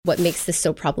What makes this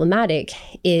so problematic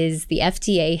is the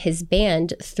FDA has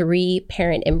banned 3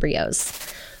 parent embryos.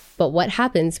 But what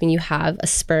happens when you have a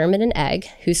sperm and an egg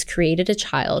who's created a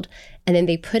child, and then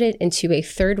they put it into a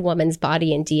third woman's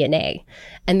body and DNA?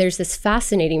 And there's this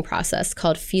fascinating process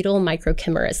called fetal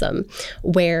microchimerism,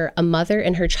 where a mother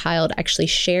and her child actually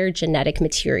share genetic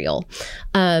material.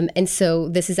 And so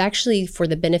this is actually for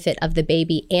the benefit of the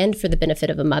baby and for the benefit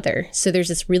of a mother. So there's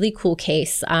this really cool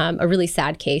case, a really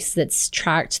sad case that's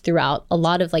tracked throughout a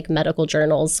lot of like medical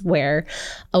journals, where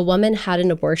a woman had an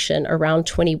abortion around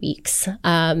 20 weeks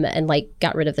and like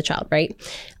got rid of the child, right?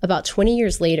 About 20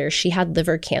 years later, she had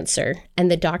liver cancer.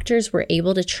 And the doctors were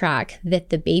able to track that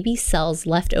the baby cells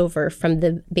left over from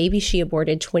the baby she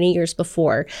aborted 20 years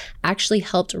before actually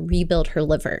helped rebuild her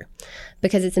liver,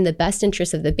 because it's in the best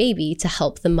interest of the baby to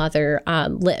help the mother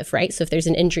live, right? So if there's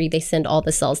an injury, they send all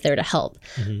the cells there to help.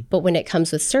 Mm-hmm. But when it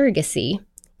comes with surrogacy,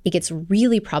 it gets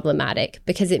really problematic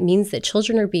because it means that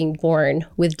children are being born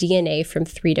with DNA from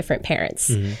 3 different parents,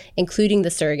 mm-hmm. including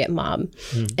the surrogate mom.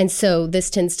 Mm-hmm. And so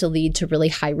this tends to lead to really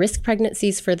high risk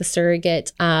pregnancies for the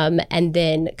surrogate, and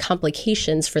then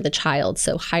complications for the child.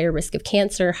 So higher risk of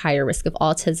cancer, higher risk of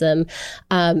autism,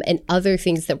 and other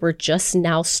things that we're just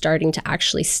now starting to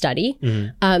actually study.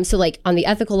 Mm-hmm. So like on the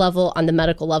ethical level, on the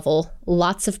medical level,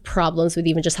 lots of problems with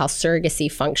even just how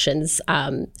surrogacy functions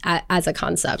as a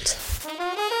concept.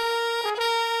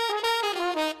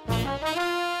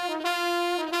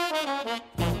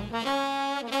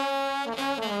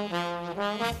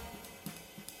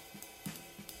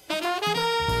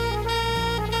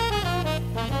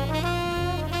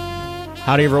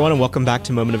 Howdy, everyone, and welcome back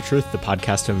to Moment of Truth, the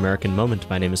podcast of American Moment.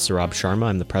 My name is Saurabh Sharma.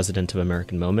 I'm the president of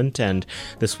American Moment, and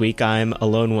this week I'm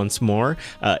alone once more.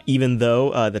 Even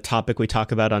though the topic we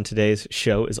talk about on today's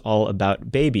show is all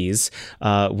about babies,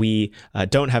 we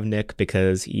don't have Nick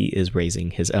because he is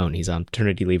raising his own. He's on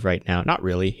paternity leave right now. Not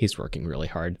really. He's working really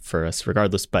hard for us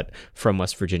regardless, but from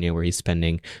West Virginia, where he's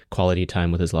spending quality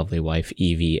time with his lovely wife,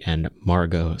 Evie, and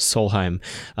Margot Solheim.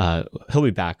 He'll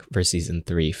be back for season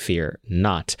 3, fear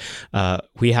not.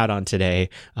 We had on today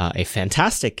a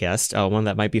fantastic guest, one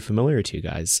that might be familiar to you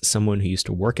guys, someone who used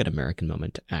to work at American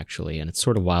Moment, actually. And it's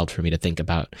sort of wild for me to think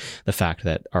about the fact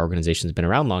that our organization has been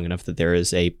around long enough that there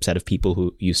is a set of people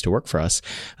who used to work for us.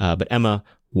 But Emma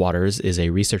Waters is a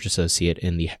research associate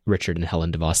in the Richard and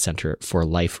Helen DeVos Center for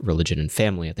Life, Religion, and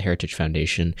Family at the Heritage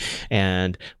Foundation.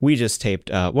 And we just taped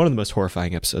one of the most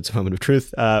horrifying episodes of Moment of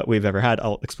Truth we've ever had.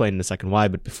 I'll explain in a second why.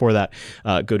 But before that,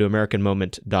 go to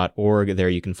AmericanMoment.org. There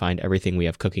you can find everything we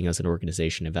have cooking as an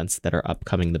organization, events that are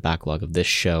upcoming, the backlog of this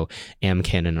show,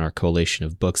 AmCanon, and our coalition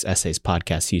of books, essays,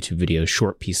 podcasts, YouTube videos,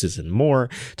 short pieces, and more,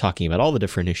 talking about all the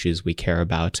different issues we care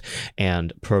about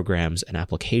and programs and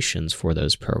applications for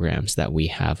those programs that we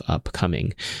have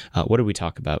upcoming. What did we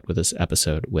talk about with this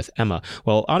episode with Emma?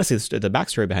 Well, honestly, the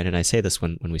backstory behind it, and I say this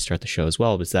when we start the show as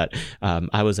well, was that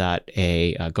I was at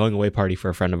a going away party for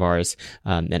a friend of ours,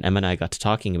 and Emma and I got to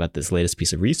talking about this latest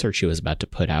piece of research she was about to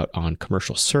put out on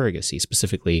commercial surrogacy,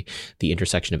 specifically the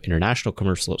intersection of international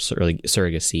commercial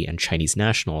surrogacy and Chinese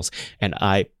nationals. And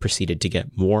I proceeded to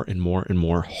get more and more and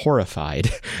more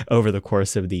horrified over the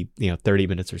course of the 30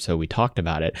 minutes or so we talked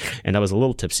about it. And I was a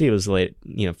little tipsy. It was late,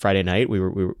 Friday night.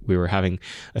 We were having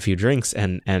a few drinks,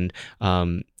 and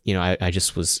I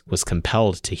just was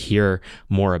compelled to hear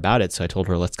more about it. So I told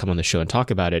her, let's come on the show and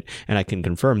talk about it. And I can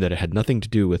confirm that it had nothing to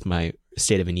do with my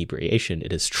state of inebriation.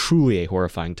 It is truly a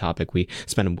horrifying topic. We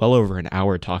spent well over an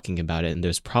hour talking about it, and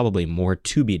there's probably more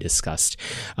to be discussed.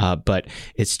 But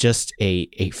it's just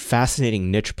a fascinating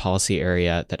niche policy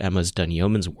area that Emma's done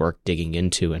yeoman's work digging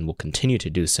into and will continue to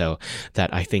do so,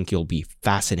 that I think you'll be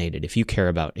fascinated. If you care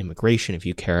about immigration, if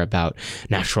you care about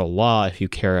natural law, if you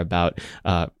care about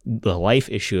the life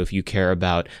issue, if you care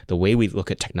about the way we look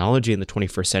at technology in the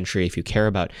 21st century, if you care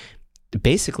about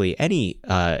basically any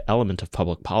element of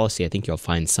public policy, I think you'll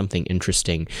find something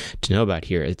interesting to know about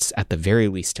here. It's at the very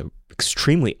least an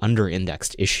extremely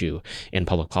under-indexed issue in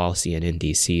public policy and in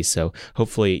DC. So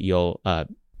hopefully you'll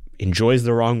enjoy is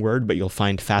the wrong word, but you'll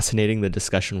find fascinating the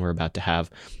discussion we're about to have.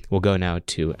 We'll go now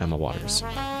to Emma Waters.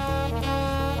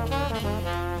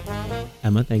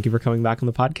 Emma, thank you for coming back on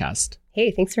the podcast. Hey,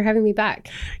 thanks for having me back.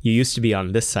 You used to be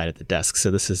on this side of the desk,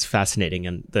 so this is fascinating.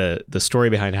 And the story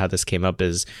behind how this came up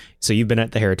is, so you've been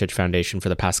at the Heritage Foundation for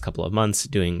the past couple of months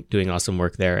doing awesome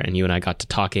work there. And you and I got to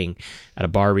talking at a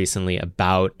bar recently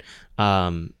about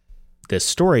this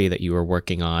story that you were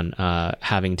working on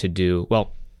having to do,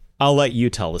 well, I'll let you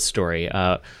tell the story.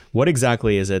 What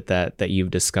exactly is it that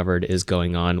you've discovered is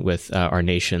going on with our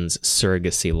nation's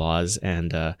surrogacy laws,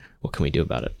 and what can we do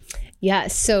about it? Yeah.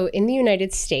 So in the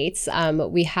United States,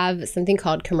 we have something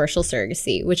called commercial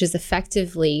surrogacy, which is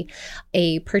effectively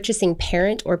a purchasing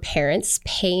parent or parents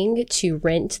paying to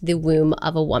rent the womb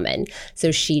of a woman.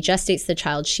 So she gestates the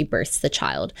child, she births the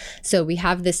child. So we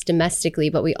have this domestically,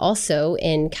 but we also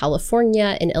in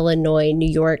California, in Illinois, New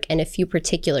York, and a few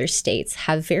particular states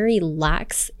have very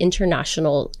lax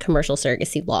international commercial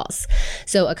surrogacy laws.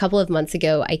 So a couple of months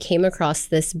ago, I came across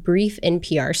this brief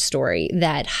NPR story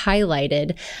that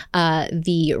highlighted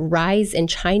the rise in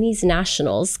Chinese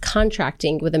nationals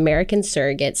contracting with American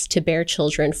surrogates to bear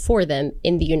children for them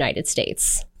in the United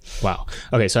States. Wow.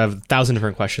 Okay, so I have 1,000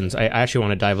 different questions. I actually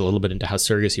want to dive a little bit into how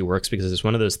surrogacy works because it's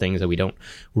one of those things that we don't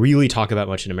really talk about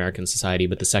much in American society,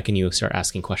 but the second you start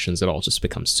asking questions, it all just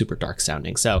becomes super dark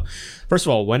sounding. So first of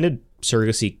all, when did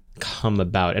surrogacy come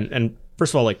about? And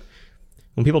first of all, like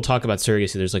when people talk about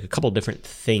surrogacy, there's like a couple different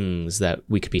things that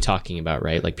we could be talking about,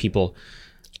 right? Like people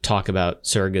talk about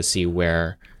surrogacy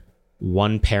where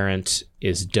one parent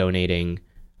is donating,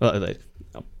 well,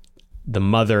 the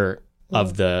mother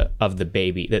of the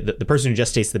baby, the person who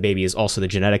gestates the baby is also the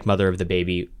genetic mother of the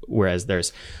baby, whereas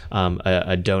there's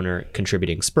a donor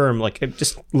contributing sperm. Like,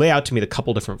 just lay out to me the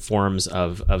couple different forms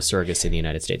of surrogacy in the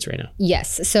United States right now.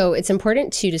 Yes. So it's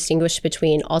important to distinguish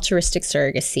between altruistic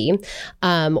surrogacy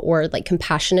or like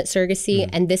compassionate surrogacy.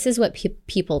 And this is what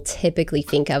people typically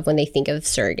think of when they think of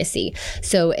surrogacy.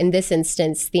 So in this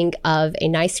instance, think of a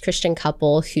nice Christian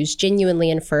couple who's genuinely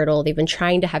infertile. They've been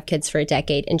trying to have kids for a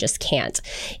decade and just can't.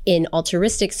 In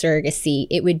altruistic surrogacy,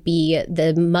 it would be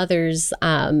the mother's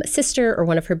sister or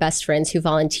one of her best friends who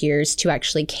volunteers to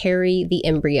actually carry the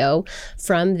embryo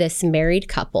from this married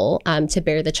couple to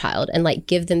bear the child and like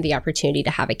give them the opportunity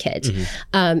to have a kid.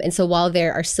 And so while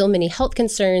there are still many health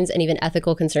concerns and even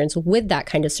ethical concerns with that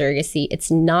kind of surrogacy,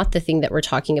 it's not the thing that we're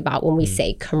talking about when we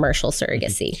say commercial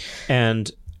surrogacy.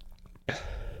 And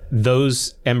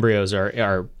those embryos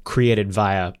are created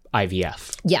via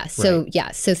IVF. Yeah. So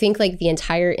So think like the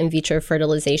entire in vitro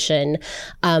fertilization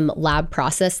lab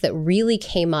process that really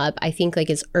came up, I think like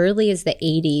as early as the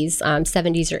 80s,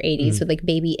 70s or 80s with like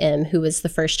baby M, who was the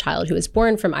first child who was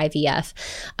born from IVF.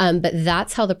 But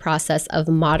that's how the process of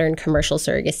modern commercial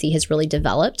surrogacy has really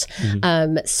developed.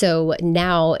 So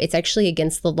now it's actually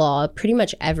against the law pretty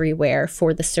much everywhere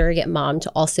for the surrogate mom to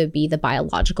also be the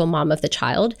biological mom of the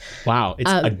child. Wow.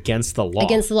 It's against the law.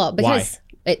 Against the law. Because why?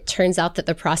 It turns out that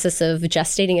the process of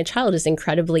gestating a child is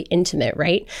incredibly intimate,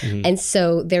 right? And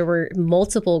so there were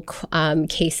multiple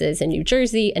cases in New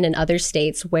Jersey and in other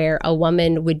states where a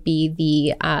woman would be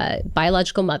the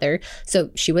biological mother. So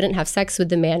she wouldn't have sex with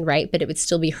the man, right? But it would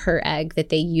still be her egg that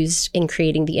they used in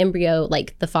creating the embryo,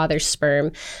 like the father's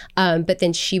sperm. But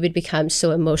then she would become so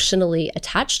emotionally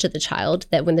attached to the child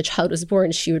that when the child was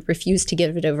born, she would refuse to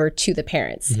give it over to the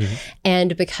parents.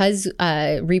 And because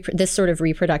this sort of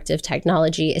reproductive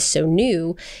technology is so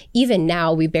new, even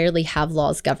now we barely have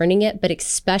laws governing it, but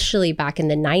especially back in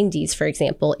the 90s, for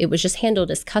example, it was just handled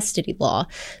as custody law.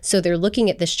 So they're looking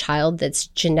at this child that's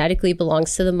genetically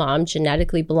belongs to the mom,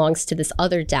 genetically belongs to this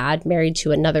other dad married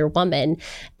to another woman,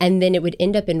 and then it would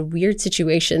end up in weird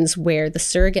situations where the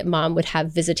surrogate mom would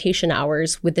have visitation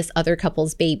hours with this other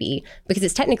couple's baby because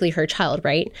it's technically her child,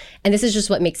 right? And this is just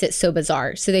what makes it so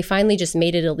bizarre. So they finally just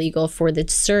made it illegal for the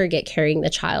surrogate carrying the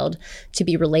child to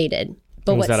be related.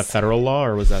 But was that a federal law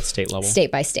or was that state level?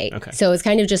 State by state. Okay. So it's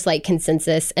kind of just like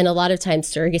consensus. And a lot of times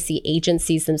surrogacy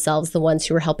agencies themselves, the ones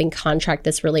who are helping contract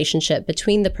this relationship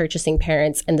between the purchasing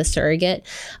parents and the surrogate,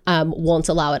 won't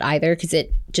allow it either because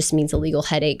it just means a legal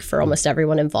headache for almost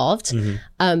everyone involved.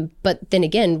 But then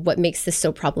again, what makes this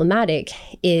so problematic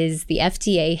is the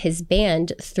FDA has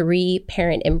banned 3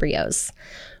 parent embryos.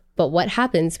 But what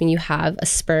happens when you have a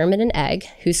sperm and an egg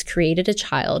who's created a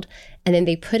child and then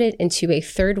they put it into a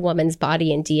third woman's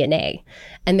body and DNA?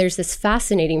 And there's this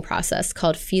fascinating process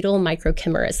called fetal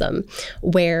microchimerism,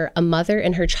 where a mother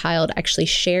and her child actually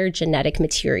share genetic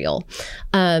material.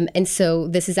 And so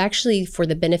this is actually for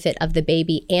the benefit of the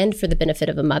baby and for the benefit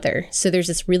of a mother. So there's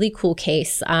this really cool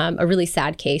case, a really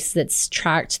sad case that's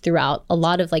tracked throughout a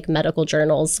lot of like medical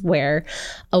journals where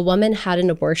a woman had an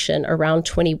abortion around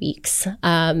 20 weeks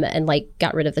and like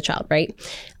got rid of the child, right?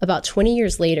 About 20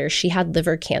 years later, she had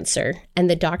liver cancer. And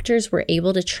the doctors were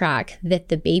able to track that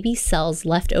the baby cells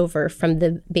left over from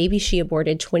the baby she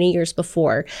aborted 20 years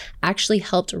before actually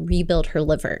helped rebuild her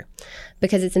liver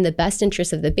because it's in the best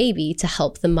interest of the baby to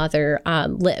help the mother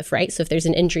live, right? So if there's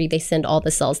an injury, they send all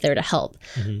the cells there to help.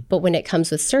 But when it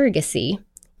comes with surrogacy,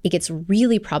 it gets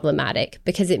really problematic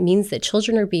because it means that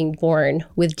children are being born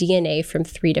with DNA from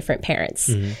 3 different parents,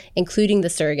 including the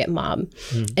surrogate mom.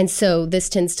 And so this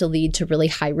tends to lead to really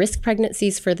high risk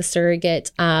pregnancies for the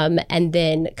surrogate, and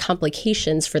then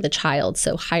complications for the child.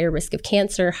 So higher risk of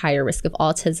cancer, higher risk of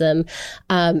autism,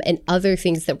 and other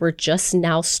things that we're just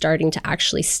now starting to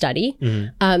actually study.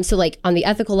 So like on the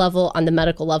ethical level, on the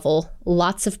medical level,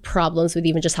 lots of problems with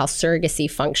even just how surrogacy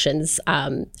functions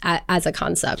as a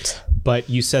concept. But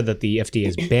you said that the FDA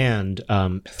has banned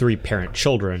 3-parent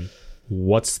children.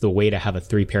 What's the way to have a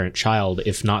 3-parent child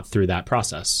if not through that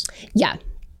process? Yeah.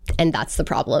 And that's the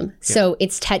problem. Yeah. So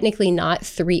it's technically not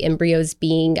 3 embryos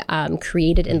being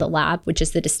created in the lab, which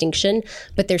is the distinction,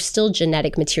 but there's still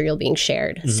genetic material being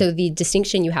shared. So the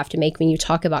distinction you have to make when you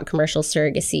talk about commercial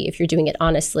surrogacy, if you're doing it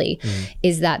honestly,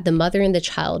 is that the mother and the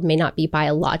child may not be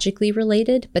biologically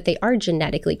related, but they are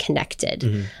genetically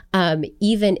connected,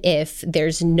 even if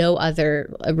there's no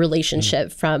other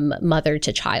relationship from mother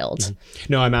to child.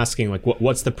 No, I'm asking like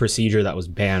what's the procedure that was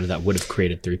banned that would have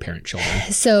created 3-parent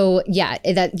children? So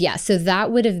so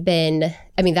that would have been,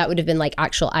 like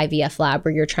actual IVF lab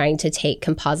where you're trying to take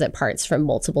composite parts from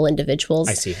multiple individuals.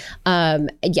 I see. And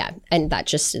that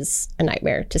just is a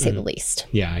nightmare to say the least.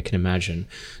 Yeah, I can imagine.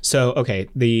 So, okay,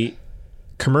 the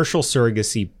commercial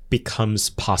surrogacy becomes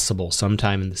possible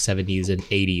sometime in the 70s and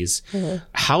 80s.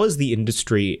 How has the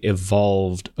industry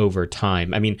evolved over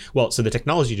time? I mean, well, so the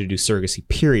technology to do surrogacy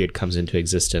period comes into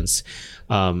existence.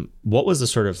 What was the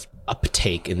sort of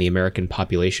uptake in the American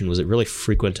population? Was it really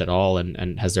frequent at all?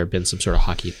 And has there been some sort of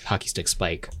hockey stick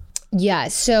spike? Yeah,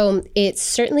 so it's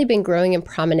certainly been growing in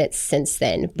prominence since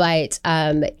then, but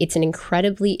it's an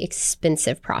incredibly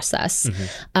expensive process.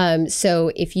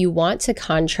 So if you want to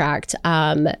contract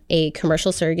a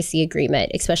commercial surrogacy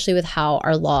agreement, especially with how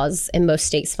our laws in most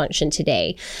states function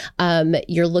today,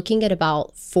 you're looking at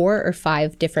about 4 or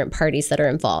 5 different parties that are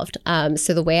involved.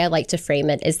 So the way I like to frame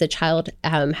it is the child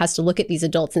has to look at these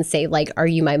adults and say, like, are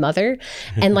you my mother?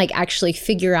 And like actually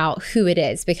figure out who it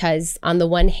is, because on the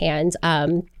one hand,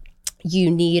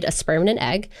 you need a sperm and an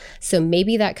egg. So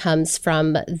maybe that comes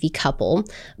from the couple.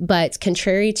 But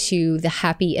contrary to the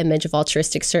happy image of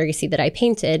altruistic surrogacy that I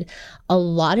painted, a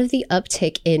lot of the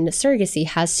uptick in surrogacy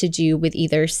has to do with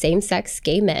either same-sex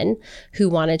gay men who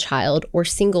want a child or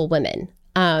single women.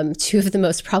 2 of the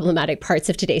most problematic parts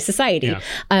of today's society,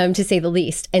 to say the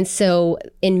least. And so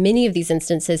in many of these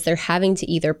instances, they're having to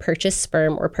either purchase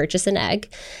sperm or purchase an egg.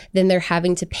 Then they're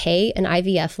having to pay an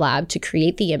IVF lab to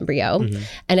create the embryo.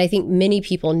 And I think many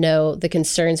people know the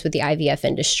concerns with the IVF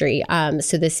industry.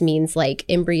 So this means like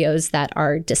embryos that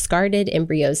are discarded,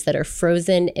 embryos that are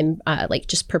frozen like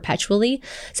just perpetually.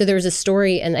 So there was a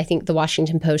story in, I think, the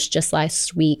Washington Post just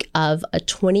last week of a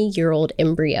 20-year-old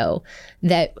embryo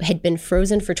that had been frozen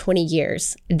for 20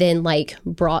 years, then like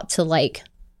brought to like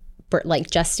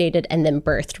gestated and then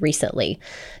birthed recently.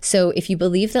 So if you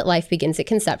believe that life begins at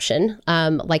conception,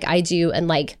 like I do, and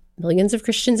like millions of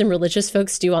Christians and religious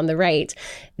folks do on the right,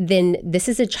 then this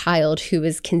is a child who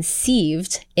is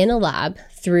conceived in a lab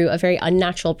through a very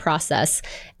unnatural process,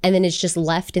 and then it's just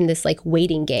left in this like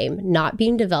waiting game, not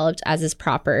being developed as is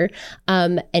proper,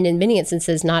 and in many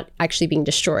instances not actually being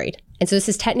destroyed. And so this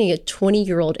is technically a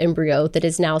 20-year-old embryo that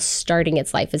is now starting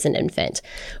its life as an infant,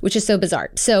 which is so bizarre.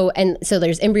 So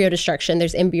there's embryo destruction,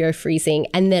 there's embryo freezing.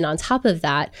 And then on top of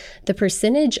that, the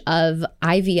percentage of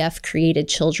IVF created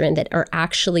children that are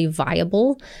actually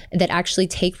viable, that actually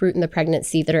take root in the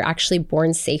pregnancy, that are actually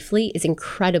born safely is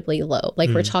incredibly low. Like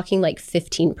we're talking like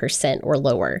 15% or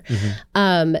lower.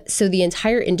 So the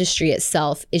entire industry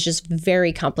itself is just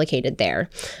very complicated there.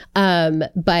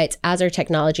 But as our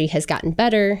technology has gotten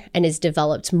better and is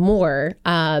developed more,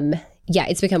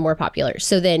 it's become more popular.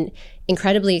 So then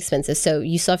incredibly expensive. So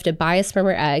you still have to buy a sperm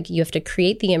or egg. You have to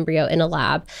create the embryo in a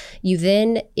lab. You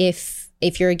then, if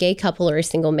you're a gay couple or a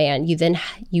single man,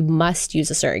 you must use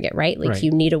a surrogate, right? Like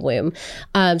you need a womb.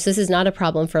 So this is not a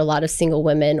problem for a lot of single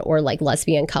women or like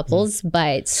lesbian couples,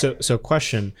 but... So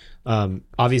question,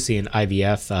 obviously in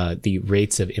IVF, the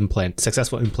rates of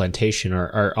successful implantation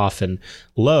are often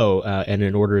low. And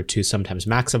in order to sometimes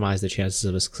maximize the chances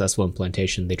of a successful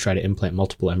implantation, they try to implant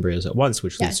multiple embryos at once,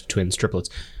 which leads to twins, triplets.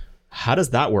 How does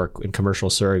that work in commercial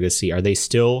surrogacy? Are they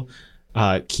still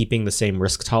keeping the same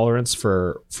risk tolerance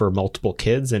for multiple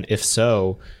kids? And if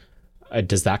so,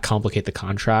 does that complicate the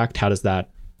contract? How does that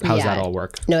How does that all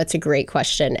work? No, it's a great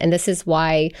question. And this is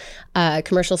why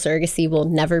commercial surrogacy will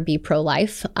never be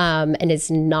pro-life and is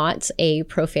not a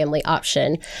pro-family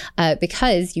option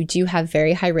because you do have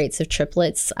very high rates of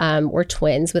triplets or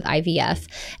twins with IVF.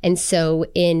 And so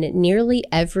in nearly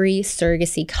every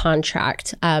surrogacy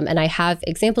contract, and I have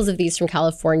examples of these from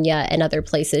California and other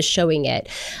places showing it,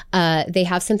 they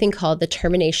have something called the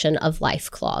termination of life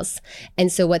clause.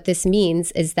 And so what this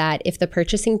means is that if the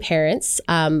purchasing parents,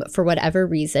 for whatever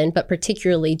reason, but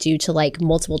particularly due to like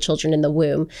multiple children in the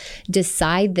womb,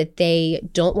 decide that they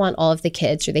don't want all of the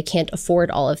kids or they can't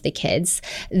afford all of the kids,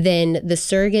 then the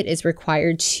surrogate is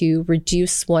required to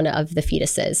reduce one of the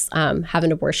fetuses, have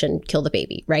an abortion, kill the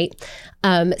baby, right?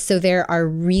 So there are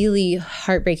really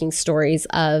heartbreaking stories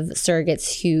of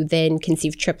surrogates who then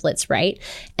conceive triplets, right?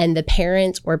 And the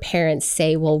parent or parents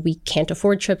say, well, we can't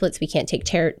afford triplets, we can't take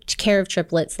care of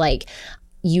triplets, like,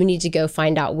 you need to go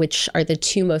find out which are the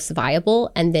two most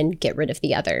viable and then get rid of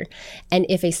the other. And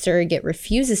if a surrogate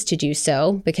refuses to do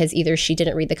so, because either she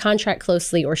didn't read the contract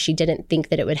closely or she didn't think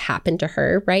that it would happen to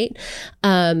her, right?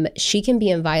 She can be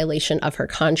in violation of her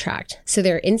contract. So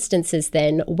there are instances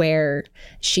then where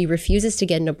she refuses to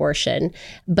get an abortion,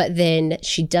 but then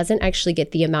she doesn't actually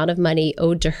get the amount of money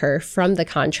owed to her from the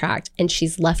contract, and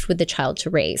she's left with the child to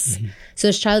raise. Mm-hmm. So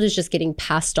this child is just getting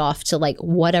passed off to like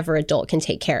whatever adult can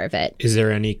take care of it. Is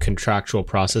there any contractual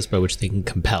process by which they can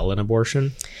compel an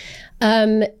abortion?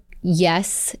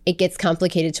 Yes, it gets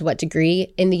complicated to what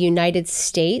degree. In the United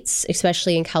States,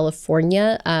 especially in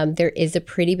California, there is a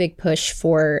pretty big push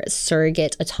for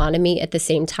surrogate autonomy at the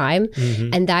same time.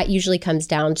 Mm-hmm. And that usually comes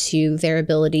down to their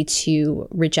ability to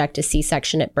reject a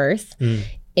C-section at birth. Mm.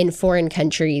 In foreign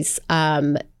countries,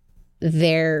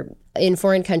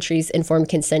 informed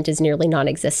consent is nearly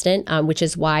non-existent, which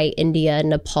is why India,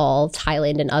 Nepal,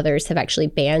 Thailand, and others have actually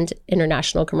banned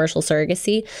international commercial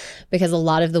surrogacy, because a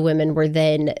lot of the women were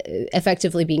then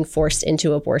effectively being forced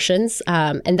into abortions.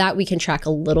 And that we can track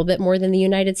a little bit more than the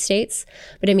United States.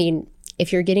 But I mean,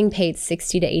 if you're getting paid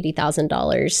 $60,000 to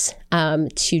 $80,000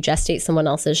 to gestate someone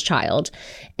else's child,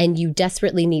 and you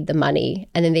desperately need the money,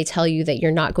 and then they tell you that you're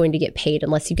not going to get paid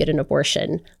unless you get an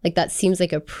abortion, like that seems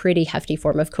like a pretty hefty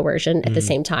form of coercion at the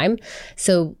same time.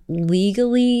 So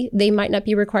legally, they might not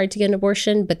be required to get an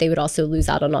abortion, but they would also lose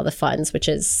out on all the funds, which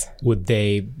is... Would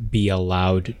they be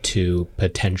allowed to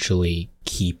potentially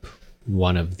keep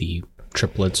one of the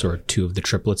triplets or two of the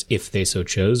triplets if they so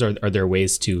chose? Are there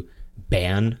ways to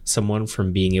ban someone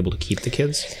from being able to keep the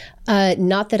kids?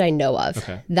 Not that I know of.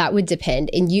 Okay. That would depend.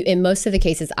 In most of the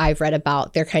cases I've read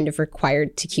about, they're kind of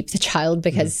required to keep the child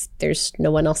because there's no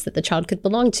one else that the child could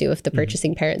belong to if the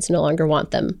purchasing parents no longer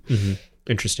want them. Mm-hmm.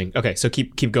 Interesting. Okay, so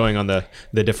keep going on the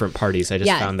different parties. I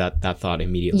just found that thought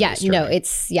immediately disturbing. No,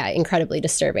 it's incredibly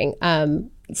disturbing.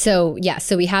 So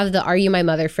we have the Are You My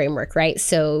Mother framework, right?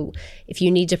 So if you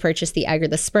need to purchase the egg or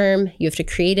the sperm, you have to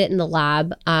create it in the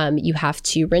lab. You have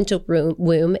to rent a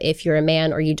womb if you're a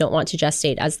man or you don't want to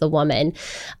gestate as the woman.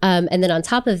 And then on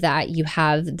top of that, you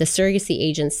have the surrogacy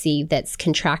agency that's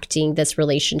contracting this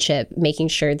relationship, making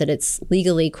sure that it's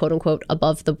legally, quote unquote,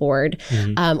 above the board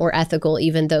or ethical,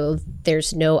 even though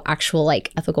there's no actual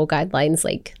like ethical guidelines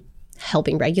like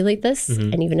helping regulate this.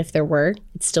 And even if there were,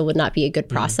 it still would not be a good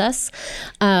process.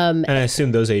 And I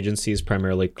assume those agencies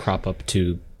primarily crop up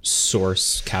to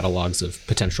source catalogs of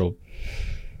potential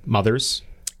mothers?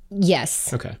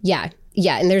 Yes. Okay.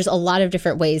 Yeah, and there's a lot of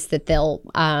different ways that they'll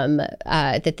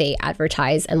that they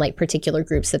advertise and like particular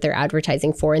groups that they're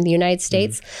advertising for in the United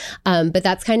States. But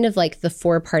that's kind of like the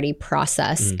 4-party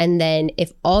process. And then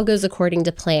if all goes according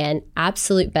to plan,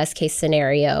 absolute best case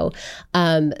scenario,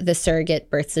 the surrogate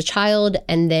births a child,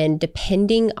 and then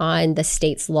depending on the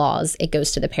state's laws, it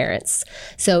goes to the parents.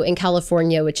 So in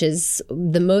California, which is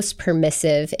the most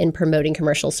permissive in promoting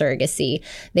commercial surrogacy,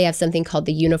 they have something called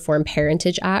the Uniform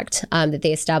Parentage Act that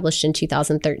they established in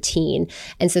 2013.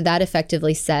 And so that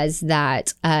effectively says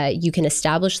that you can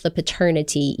establish the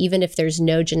paternity even if there's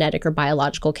no genetic or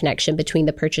biological connection between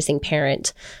the purchasing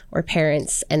parent or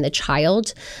parents and the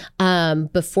child.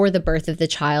 Before the birth of the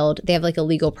child, they have like a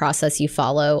legal process you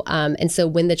follow. And so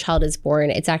when the child is born,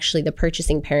 it's actually the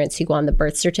purchasing parents who go on the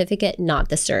birth certificate, not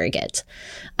the surrogate.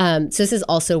 So this is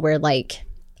also where like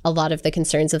a lot of the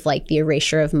concerns of like the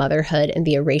erasure of motherhood and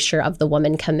the erasure of the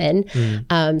woman come in.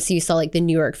 So you saw like the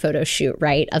New York photo shoot,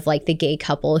 right, of like the gay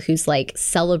couple who's like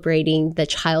celebrating the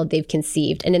child they've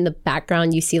conceived. And in the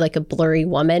background, you see like a blurry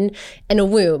woman and a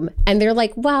womb. And they're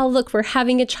like, wow, look, we're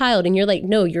having a child. And you're like,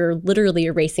 no, you're literally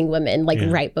erasing women like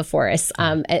right before us.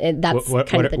 And that's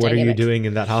kind of the dynamic. What are you doing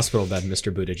in that hospital bed,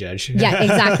 Mr. Buttigieg? Yeah,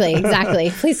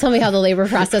 exactly. Please tell me how the labor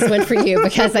process went for you,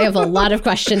 because I have a lot of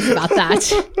questions about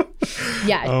that.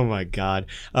 Yeah. Oh my God.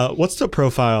 What's the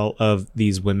profile of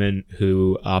these women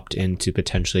who opt in to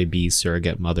potentially be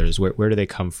surrogate mothers? Where do they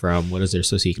come from? What is their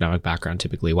socioeconomic background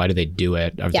typically? Why do they do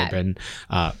it? Have there been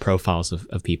profiles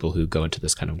of people who go into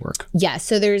this kind of work? Yeah.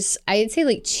 So there's, I'd say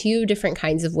like two different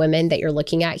kinds of women that you're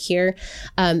looking at here.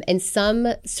 And some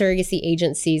surrogacy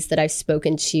agencies that I've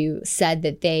spoken to said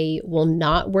that they will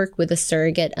not work with a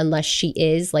surrogate unless she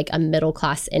is like a middle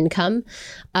class income.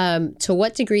 To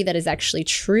what degree that is actually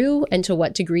true and to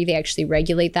what degree they actually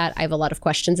regulate that, I have a lot of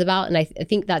questions about. And I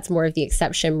think that's more of the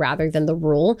exception rather than the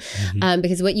rule.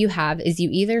 Because what you have is you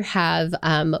either have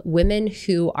women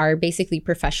who are basically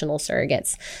professional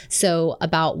surrogates. So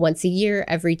about once a year,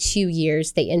 every 2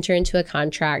 years, they enter into a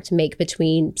contract, make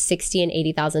between $60,000 and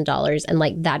 $80,000, and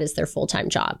like that is their full-time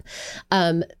job.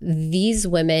 These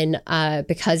women,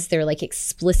 because they're like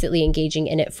explicitly engaging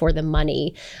in it for the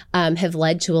money, have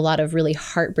led to a lot of really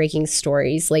heartbreaking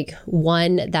stories. Like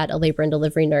one that a labor and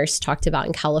delivery nurse talked about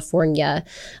in California,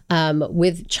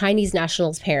 with Chinese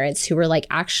nationals parents who were like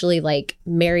actually like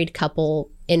married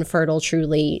couple, infertile,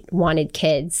 truly wanted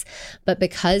kids. But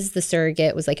because the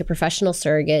surrogate was like a professional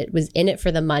surrogate, was in it for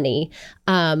the money,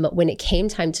 when it came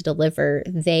time to deliver,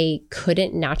 they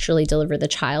couldn't naturally deliver the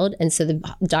child. And so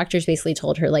the doctors basically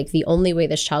told her, like, the only way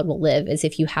this child will live is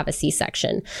if you have a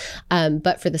C-section.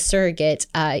 But for the surrogate,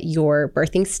 your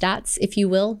birthing stats, if you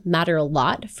will, matter a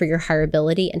lot for your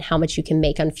hireability and how much you can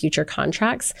make on future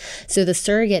contracts. So the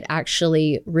surrogate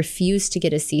actually refused to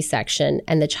get a C-section,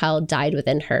 and the child died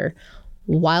within her,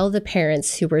 while the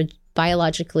parents who were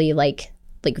biologically like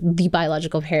the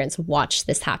biological parents watched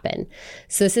this happen.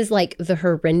 So this is like the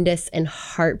horrendous and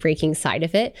heartbreaking side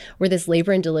of it, where this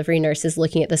labor and delivery nurse is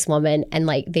looking at this woman and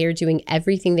like they're doing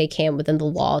everything they can within the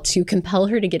law to compel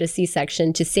her to get a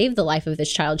C-section to save the life of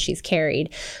this child she's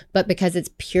carried. But because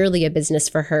it's purely a business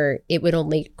for her, it would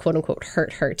only quote unquote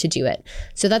hurt her to do it.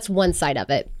 So that's one side of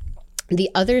it. The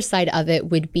other side of it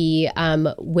would be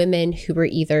women who were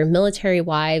either military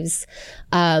wives,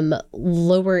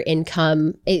 lower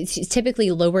income, it's typically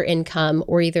lower income,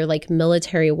 or either like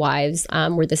military wives,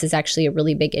 where this is actually a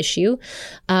really big issue.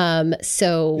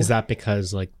 So is that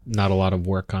because like not a lot of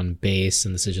work on base,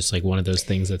 and this is just like one of those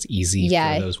things that's easy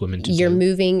for those women to do? You're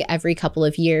moving every couple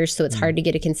of years, so it's hard to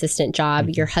get a consistent job.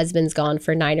 Your husband's gone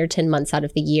for 9 or 10 months out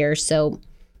of the year, so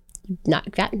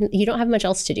you don't have much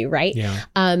else to do, right?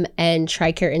 And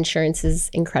TRICARE insurance is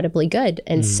incredibly good.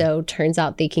 And so turns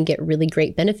out they can get really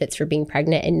great benefits for being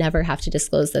pregnant and never have to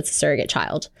disclose that's a surrogate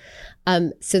child.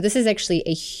 So this is actually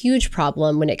a huge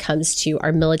problem when it comes to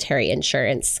our military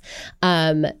insurance.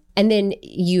 And then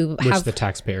you have... Which the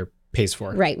taxpayer pays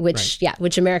for. Right,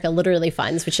 which America literally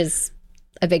funds, which is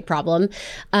a big problem.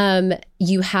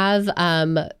 You have,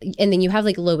 and then you have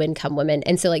like low income women.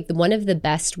 And so like one of the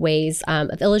best ways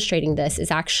of illustrating this is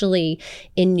actually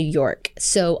in New York.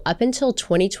 So up until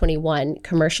 2021,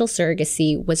 commercial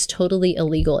surrogacy was totally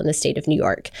illegal in the state of New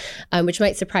York, which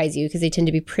might surprise you because they tend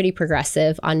to be pretty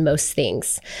progressive on most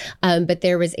things. But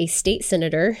there was a state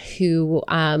senator who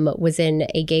is in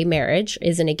a gay marriage,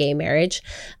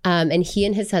 and he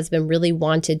and his husband really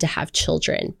wanted to have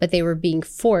children, but they were being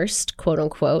forced, quote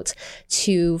unquote,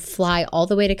 to fly all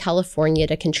the way to California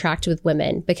to contract with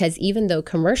women, because even though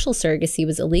commercial surrogacy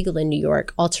was illegal in New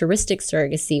York, altruistic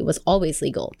surrogacy was always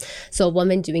legal. So a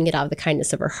woman doing it out of the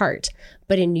kindness of her heart.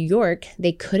 But in New York,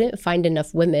 they couldn't find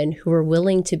enough women who were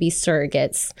willing to be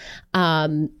surrogates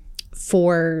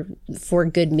for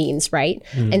good means, right?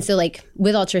 And so like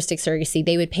with altruistic surrogacy,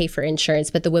 they would pay for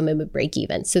insurance, but the women would break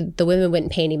even. So the women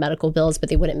wouldn't pay any medical bills, but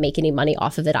they wouldn't make any money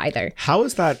off of it either. How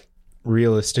is that,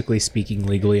 realistically speaking,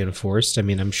 legally enforced? I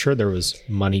mean, I'm sure there was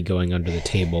money going under the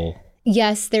table.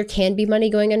 Yes, there can be money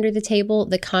going under the table.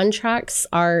 The contracts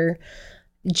are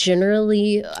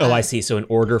generally... I see. So in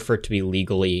order for it to be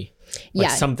legally...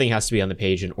 something has to be on the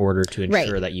page in order to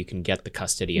ensure that you can get the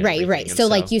custody. And right. So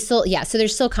like you still, so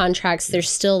there's still contracts. There's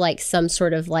still like some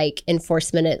sort of like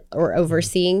enforcement or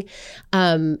overseeing.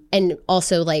 And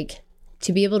also like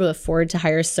to be able to afford to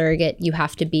hire a surrogate, you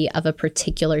have to be of a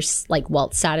particular like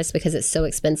wealth status because it's so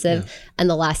expensive. Yeah. And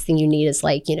the last thing you need is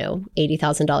like,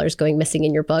 $80,000 going missing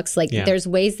in your books. Like there's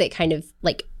ways that kind of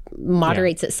like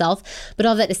moderates itself. But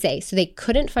all that to say, so they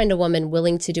couldn't find a woman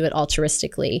willing to do it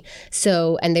altruistically.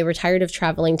 So, and they were tired of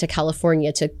traveling to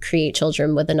California to create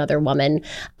children with another woman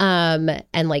and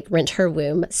like rent her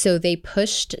womb. So they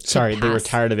pushed They were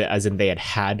tired of it as in they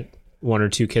had 1 or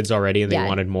 2 kids already and they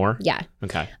wanted more? Yeah.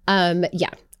 Okay.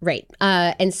 Right.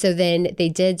 And so then they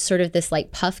did sort of this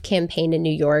like puff campaign in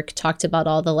New York, talked about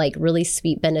all the like really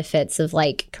sweet benefits of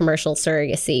like commercial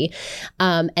surrogacy,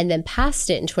 and then passed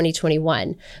it in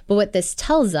 2021. But what this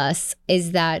tells us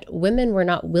is that women were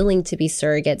not willing to be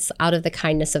surrogates out of the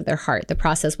kindness of their heart. The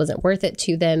process wasn't worth it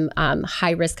to them.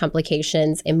 High risk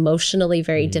complications, emotionally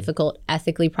very difficult,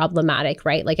 ethically problematic,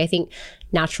 right? Like I think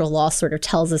natural law sort of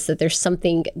tells us that there's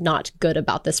something not good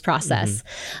about this process.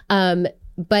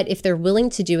 But if they're willing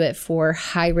to do it for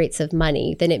high rates of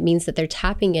money, then it means that they're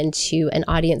tapping into an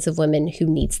audience of women who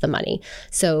needs the money.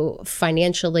 So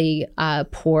financially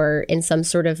poor, in some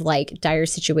sort of like dire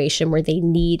situation where they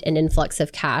need an influx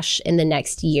of cash in the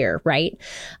next year, right?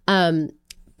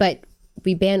 But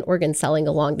we ban organ selling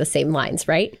along the same lines,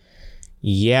 right?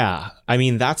 Yeah, I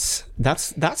mean that's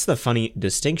the funny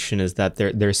distinction, is that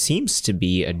there seems to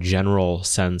be a general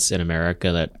sense in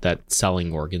America that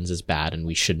selling organs is bad and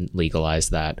we shouldn't legalize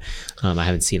that. I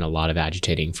haven't seen a lot of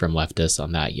agitating from leftists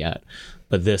on that yet,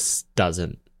 but this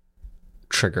doesn't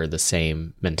trigger the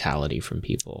same mentality from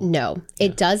people. No,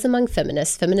 it does among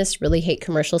feminists. Feminists really hate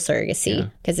commercial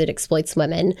surrogacy because it exploits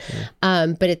women.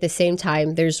 But at the same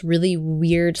time, there's really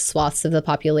weird swaths of the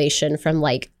population, from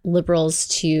like liberals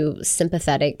to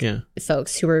sympathetic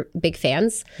folks who are big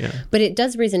fans. But it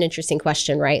does raise an interesting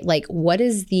question, right? Like, what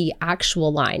is the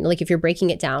actual line? Like, if you're breaking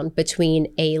it down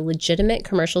between a legitimate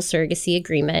commercial surrogacy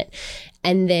agreement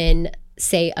and then,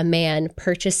 say, a man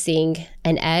purchasing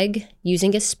an egg,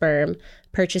 using a sperm,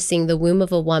 purchasing the womb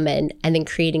of a woman, and then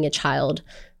creating a child,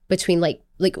 between like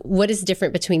what is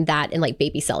different between that and like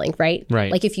baby selling, right? Right.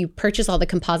 Like if you purchase all the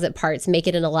composite parts, make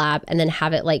it in a lab, and then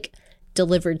have it like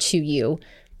delivered to you,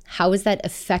 how is that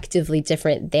effectively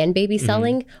different than baby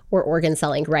selling or organ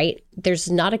selling, right? There's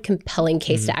not a compelling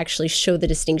case to actually show the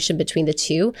distinction between the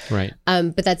two. Right.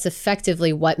 But that's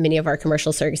effectively what many of our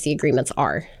commercial surrogacy agreements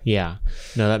are. Yeah.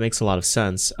 No, that makes a lot of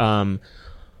sense.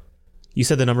 You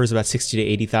said the number is about 60 to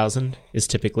 80,000 is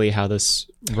typically how this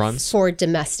runs? For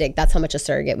domestic, that's how much a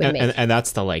surrogate would make. And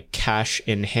that's the like cash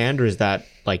in hand, or is that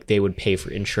like they would pay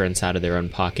for insurance out of their own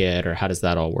pocket, or how does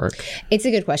that all work? It's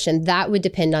a good question. That would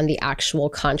depend on the actual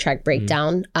contract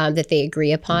breakdown that they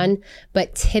agree upon.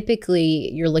 But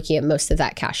typically you're looking at most of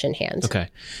that cash in hand. Okay.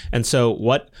 And so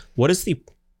what is the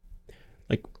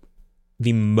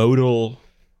modal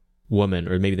woman,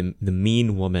 or maybe the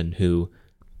mean woman who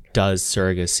does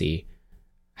surrogacy?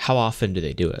 How often do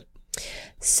they do it?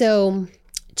 So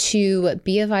to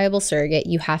be a viable surrogate,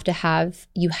 you have to have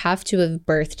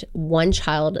birthed one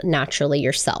child naturally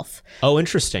yourself. Oh,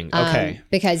 interesting. Okay.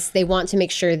 Because they want to make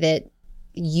sure that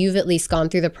you've at least gone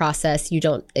through the process. You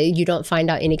don't find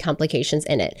out any complications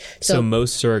in it. So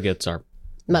most surrogates are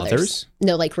mothers?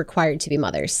 No, like required to be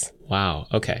mothers. Wow.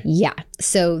 Okay. Yeah.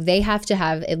 So they have to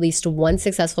have at least one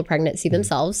successful pregnancy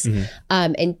themselves,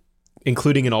 and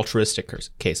including in altruistic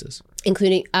cases.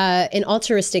 Including in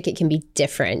altruistic, it can be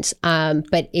different,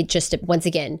 but it just, once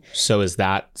again. So is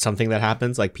that something that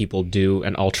happens? Like people do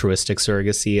an altruistic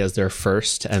surrogacy as their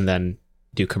first and then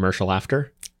do commercial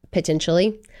after?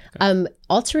 Potentially.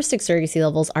 Altruistic surrogacy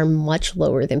levels are much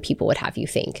lower than people would have you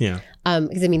think. Yeah.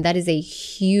 Because I mean, that is a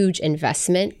huge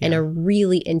investment and a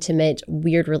really intimate,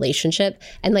 weird relationship.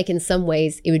 And like in some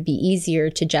ways, it would be easier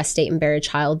to gestate and bear a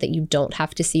child that you don't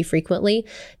have to see frequently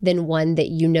than one that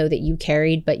you know that you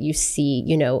carried, but you see,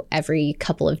 every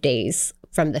couple of days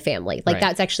from the family. Like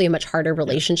that's actually a much harder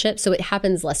relationship. So it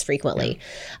happens less frequently.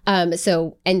 And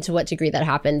to what degree that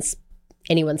happens,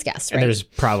 anyone's guess, right? And there's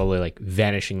probably like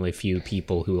vanishingly few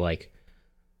people who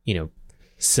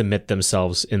submit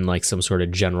themselves in like some sort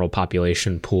of general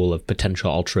population pool of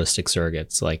potential altruistic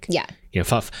surrogates. Like,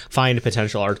 find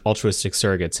potential altruistic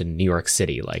surrogates in New York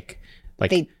City. Like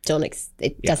they don't,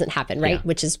 it doesn't happen, right?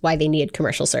 Which is why they need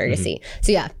commercial surrogacy.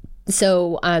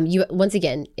 So once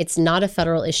again, it's not a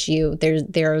federal issue.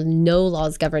 There are no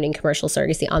laws governing commercial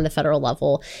surrogacy on the federal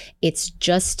level. It's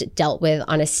just dealt with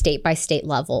on a state by state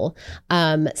level.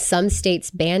 Some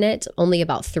states ban it, only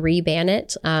about 3 ban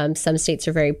it. Some states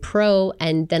are very pro,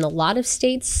 and then a lot of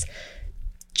states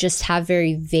just have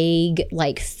very vague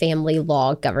like family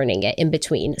law governing it in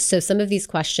between. So some of these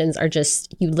questions are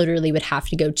just, you literally would have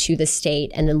to go to the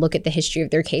state and then look at the history of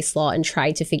their case law and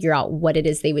try to figure out what it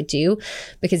is they would do,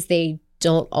 because they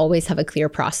don't always have a clear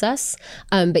process.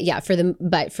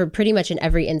 But for pretty much in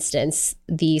every instance,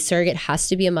 the surrogate has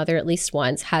to be a mother at least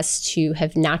once, has to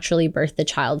have naturally birthed the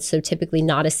child. So typically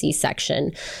not a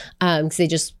C-section,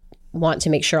 because want to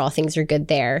make sure all things are good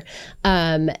there.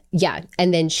 Yeah.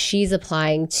 And then she's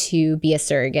applying to be a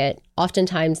surrogate.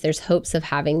 Oftentimes there's hopes of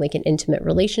having like an intimate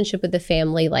relationship with the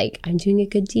family, like I'm doing a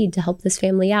good deed to help this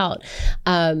family out.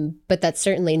 But that's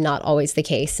certainly not always the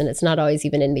case. And it's not always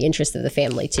even in the interest of the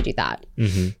family to do that.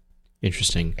 Mm-hmm.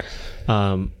 Interesting.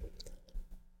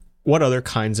 What other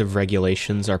kinds of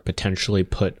regulations are potentially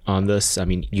put on this? I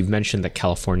mean, you've mentioned that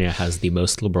California has the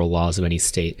most liberal laws of any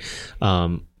state.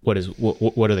 What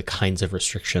are the kinds of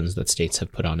restrictions that states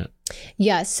have put on it?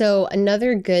 Yeah, so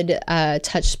another good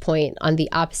touch point on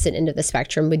the opposite end of the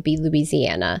spectrum would be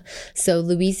Louisiana. So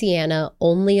Louisiana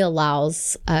only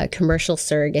allows commercial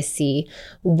surrogacy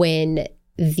when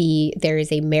there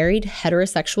is a married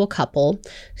heterosexual couple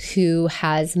who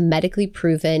has medically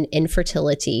proven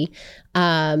infertility,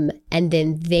 and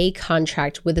then they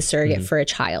contract with a surrogate for a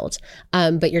child.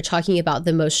 But you're talking about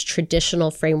the most traditional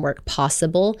framework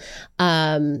possible.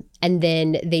 And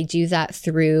then they do that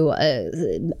through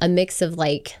a mix of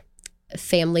like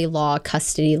family law,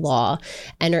 custody law,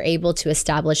 and are able to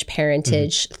establish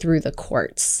parentage through the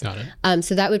courts. Got it.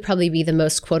 So that would probably be the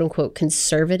most quote unquote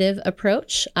conservative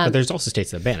approach. But there's also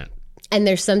states that ban it. And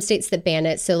there's some states that ban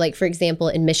it. So like, for example,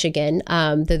 in Michigan,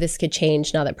 though this could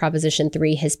change now that Proposition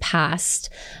 3 has passed,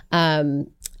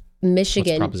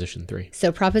 Michigan. What's Proposition 3?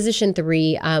 So Proposition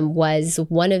 3 was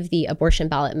one of the abortion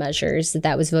ballot measures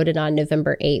that was voted on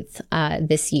November 8th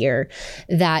this year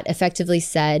that effectively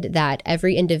said that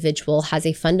every individual has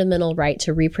a fundamental right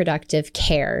to reproductive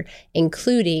care,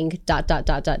 including ...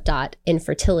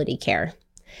 infertility care.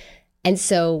 And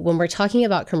so when we're talking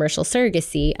about commercial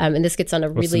surrogacy, and this gets on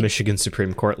a What's the Michigan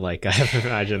Supreme Court like? I have to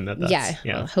imagine that's... Yeah.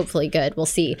 Well, hopefully good. We'll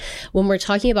see. When we're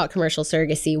talking about commercial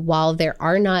surrogacy, while there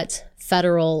are not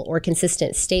federal or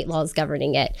consistent state laws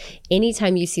governing it,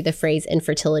 anytime you see the phrase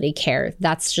infertility care,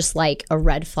 that's just like a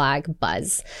red flag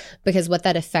buzz, because what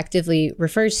that effectively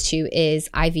refers to is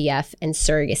IVF and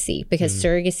surrogacy, because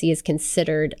surrogacy is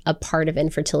considered a part of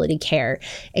infertility care,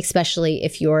 especially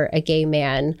if you're a gay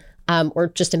man, or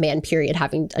just a man, period,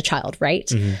 having a child,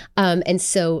 right? And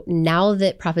so now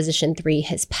that Proposition 3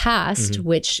 has passed,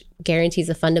 which guarantees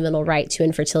a fundamental right to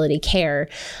infertility care,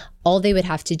 all they would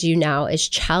have to do now is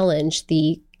challenge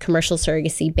the commercial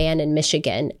surrogacy ban in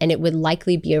Michigan, and it would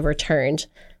likely be overturned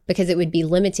because it would be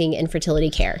limiting infertility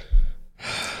care.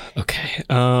 Okay.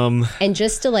 And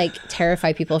just to like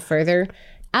terrify people further,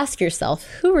 ask yourself,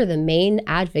 who are the main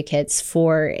advocates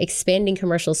for expanding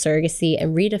commercial surrogacy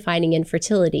and redefining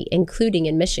infertility, including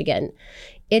in Michigan?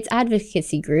 It's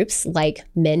advocacy groups like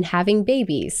Men Having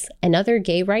Babies and other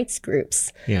gay rights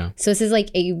groups. Yeah. So this is like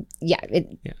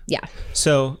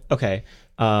So, okay.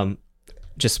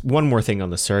 Just one more thing on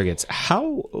the surrogates.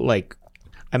 How, like,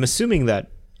 I'm assuming that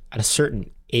at a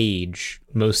certain age,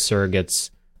 most surrogates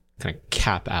kind of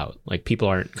cap out. Like, people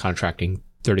aren't contracting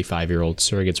 35-year-old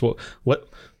surrogates. What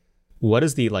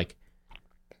does the like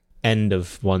end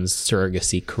of one's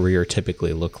surrogacy career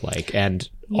typically look like? And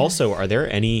also, are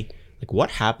there any, like,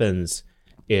 what happens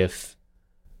if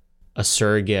a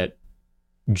surrogate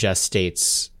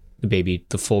gestates the baby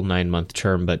the full 9-month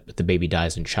term, but the baby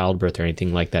dies in childbirth or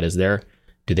anything like that?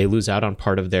 Do they lose out on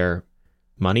part of their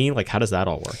money? Like, how does that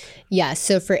all work? Yeah.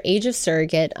 So for age of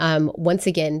surrogate, once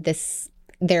again, there's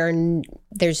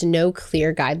no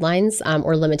clear guidelines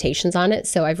or limitations on it.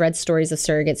 So I've read stories of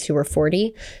surrogates who were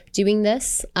 40 doing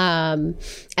this, and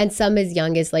some as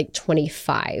young as like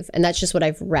 25. And that's just what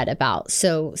I've read about.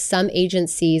 So some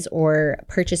agencies or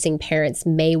purchasing parents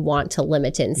may want to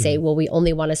limit it and say, well, we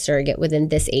only want a surrogate within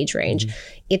this age range.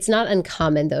 It's not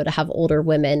uncommon, though, to have older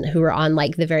women who are on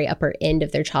like the very upper end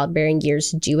of their childbearing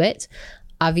years do it.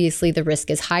 Obviously, the risk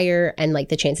is higher and like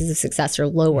the chances of success are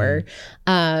lower,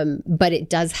 but it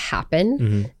does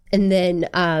happen. And then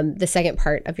the second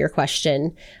part of your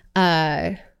question,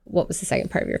 what was the second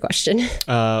part of your question?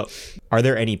 Are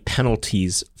there any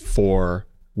penalties for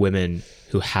women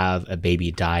who have a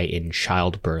baby die in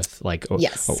childbirth? Like,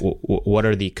 yes. What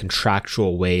are the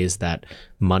contractual ways that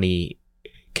money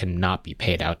cannot be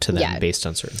paid out to them based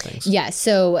on certain things? Yeah.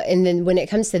 So, and then when it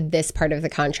comes to this part of the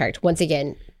contract, once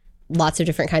again, lots of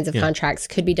different kinds of contracts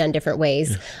could be done different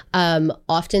ways.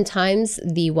 Oftentimes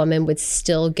the woman would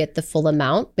still get the full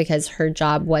amount because her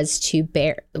job was to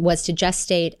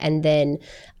gestate and then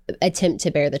attempt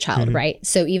to bear the child, right?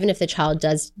 So even if the child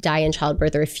does die in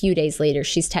childbirth or a few days later,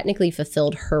 she's technically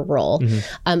fulfilled her role.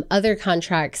 Other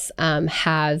contracts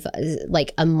have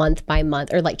like a month by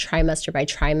month or like trimester by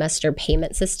trimester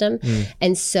payment system.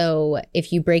 And so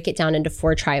if you break it down into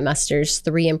 4 trimesters,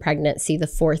 3 in pregnancy, the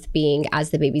 4th being as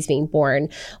the baby's being born,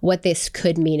 what this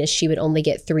could mean is she would only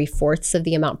get 3/4 of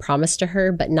the amount promised to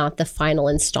her, but not the final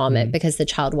installment because the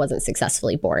child wasn't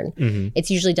successfully born. It's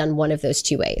usually done one of those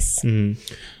 2 ways.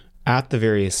 At the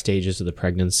various stages of the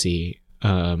pregnancy,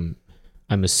 I'm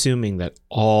assuming that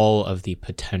all of the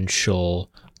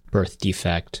potential birth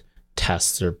defect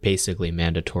tests are basically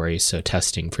mandatory. So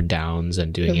testing for Downs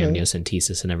and doing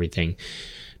amniocentesis and everything.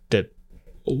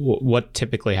 What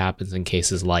typically happens in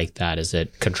cases like that? Is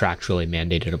it contractually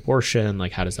mandated abortion?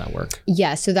 Like, how does that work?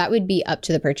 Yeah, so that would be up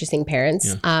to the purchasing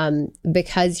parents,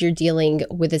 because you're dealing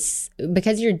with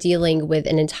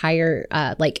an entire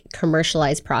like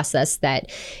commercialized process that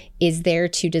is there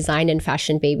to design and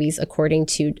fashion babies according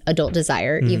to adult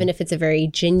desire, even if it's a very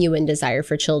genuine desire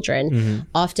for children.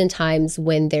 Oftentimes,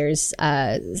 when there's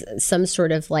some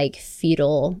sort of like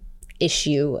fetal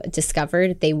issue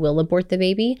discovered, they will abort the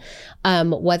baby.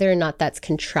 Whether or not that's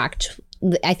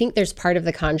I think there's part of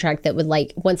the contract that would,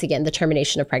 like, once again, the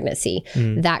termination of pregnancy,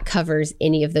 that covers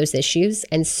any of those issues.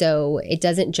 And so it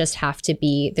doesn't just have to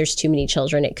be there's too many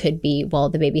children. It could be, well,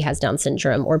 the baby has Down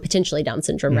syndrome or potentially Down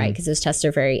syndrome, right? Because those tests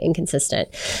are very inconsistent.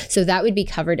 So that would be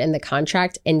covered in the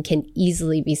contract and can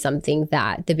easily be something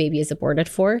that the baby is aborted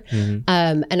for.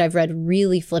 And I've read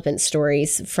really flippant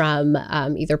stories from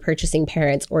either purchasing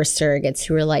parents or surrogates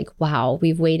who are like, wow,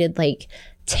 we've waited like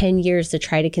 10 years to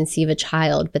try to conceive a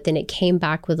child, but then it came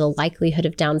back with a likelihood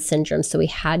of Down syndrome, so we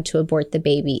had to abort the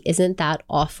baby. Isn't that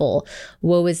awful?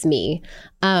 Woe is me.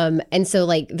 And so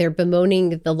like they're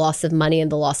bemoaning the loss of money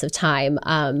and the loss of time,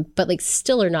 but like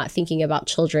still are not thinking about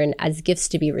children as gifts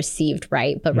to be received,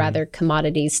 right? But rather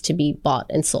commodities to be bought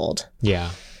and sold.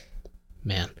 Yeah,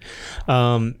 man.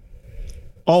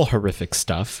 All horrific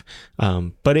stuff,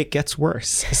 but it gets worse.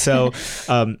 So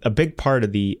a big part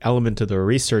of the element of the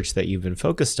research that you've been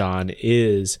focused on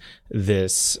is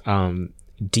this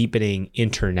deepening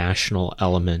international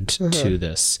element to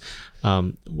this.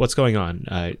 What's going on?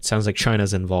 It sounds like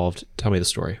China's involved. Tell me the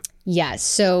story. Yeah,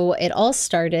 so it all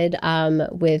started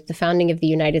with the founding of the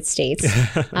United States,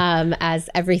 as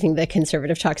everything that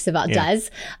conservative talks about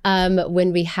does,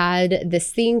 when we had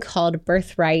this thing called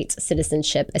birthright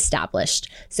citizenship established.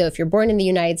 So if you're born in the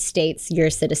United States, you're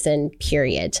a citizen,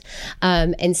 period.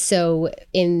 And so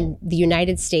in the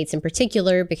United States in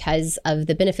particular, because of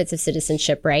the benefits of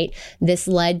citizenship, right, this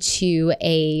led to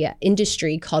a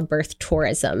industry called birth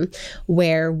tourism,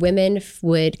 where women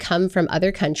would come from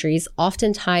other countries,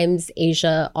 oftentimes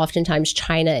Asia, oftentimes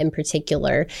China in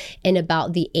particular, in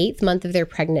about the 8th month of their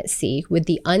pregnancy with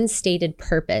the unstated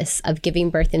purpose of giving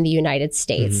birth in the United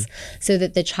States, so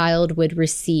that the child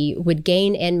would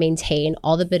gain and maintain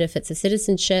all the benefits of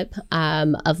citizenship,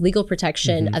 of legal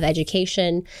protection, of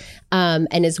education,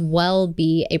 and as well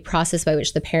be a process by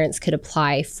which the parents could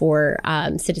apply for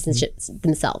citizenship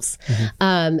themselves.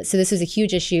 So this was a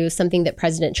huge issue, something that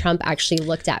President Trump actually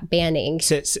looked at banning.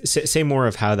 Say more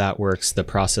of how that works, the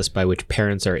process by which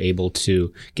parents are able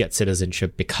to get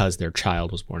citizenship because their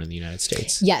child was born in the United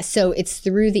States. Yeah, so it's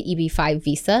through the EB-5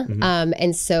 visa.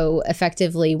 And so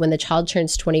effectively, when the child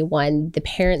turns 21, the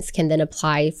parents can then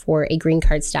apply for a green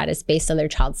card status based on their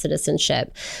child's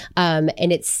citizenship. And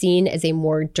it's seen as a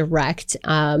more direct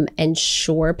and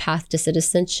sure path to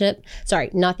citizenship.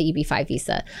 Sorry, not the EB-5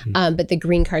 visa, but the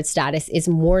green card status is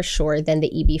more sure than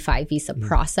the EB-5 visa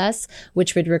process,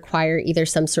 which would require either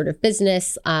some sort of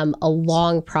business, a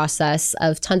long process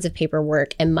of tons of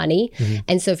paperwork and money.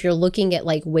 And so if you're looking at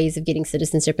like ways of getting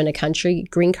citizenship in a country,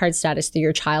 green card status through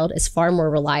your child is far more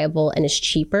reliable and is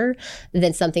cheaper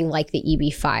than something like the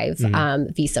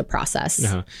EB-5 visa process.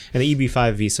 And the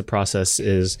EB-5 visa process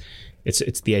is,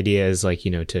 it's the idea is like, you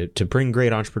know, to bring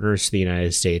great entrepreneurs to the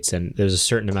United States, and there's a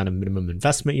certain amount of minimum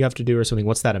investment you have to do or something.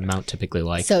 What's that amount typically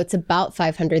like? So it's about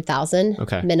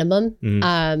 $500,000 minimum.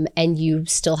 And you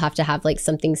still have to have like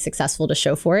something successful to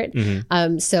show for it.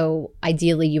 So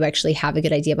ideally you actually have a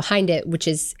good idea behind it, which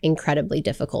is incredibly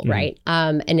difficult, right?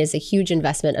 And is a huge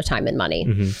investment of time and money.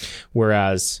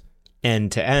 Whereas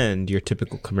end to end, your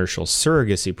typical commercial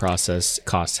surrogacy process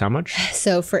costs how much?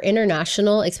 So for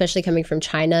international, especially coming from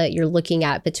China, you're looking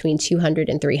at between $200,000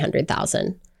 and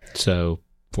 $300,000. So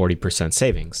 40%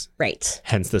 savings. Right.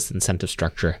 Hence this incentive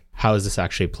structure how has this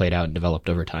actually played out and developed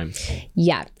over time?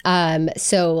 Yeah.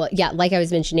 Like I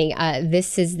was mentioning,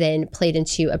 this has then played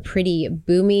into a pretty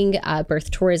booming birth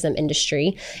tourism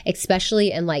industry,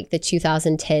 especially in like the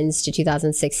 2010s to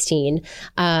 2016.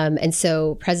 And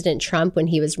so President Trump, when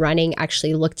he was running,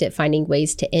 actually looked at finding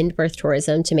ways to end birth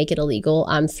tourism, to make it illegal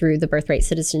through the birthright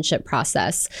citizenship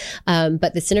process.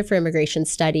 But the Center for Immigration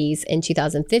Studies in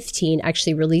 2015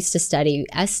 actually released a study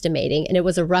estimating, and it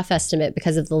was a rough estimate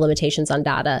because of the limitations on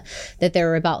data, that there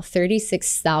were about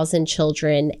 36,000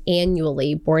 children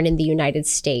annually born in the United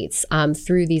States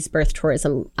through these birth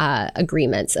tourism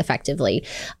agreements, effectively.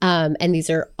 And these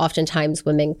are oftentimes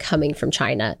women coming from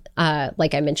China,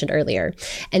 like I mentioned earlier.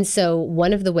 And so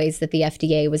one of the ways that the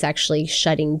FDA was actually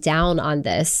shutting down on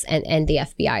this, and the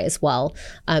FBI as well,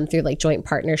 through like joint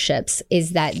partnerships,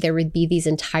 is that there would be these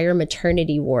entire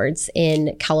maternity wards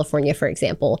in California, for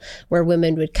example, where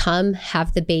women would come,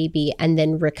 have the baby, and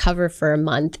then recover for a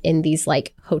month in these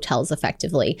like hotels,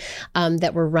 effectively,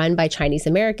 that were run by Chinese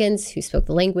Americans who spoke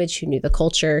the language, who knew the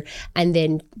culture. And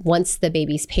then once the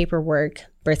baby's paperwork,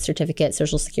 birth certificate,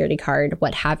 social security card,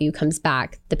 what have you, comes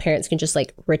back, the parents can just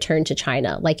like return to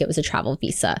China like it was a travel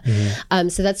visa.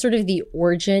 So that's sort of the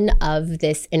origin of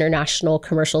this international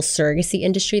commercial surrogacy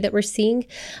industry that we're seeing.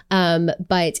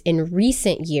 But in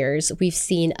recent years, we've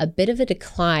seen a bit of a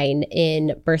decline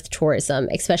in birth tourism,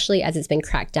 especially as it's been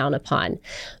cracked down upon.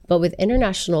 But with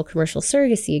international commercial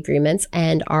surrogacy agreements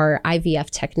and our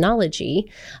IVF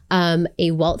technology,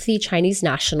 a wealthy Chinese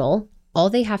national, all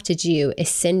they have to do is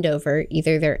send over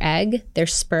either their egg, their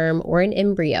sperm, or an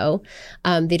embryo.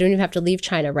 They don't even have to leave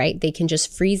China, right? They can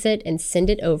just freeze it and send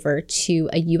it over to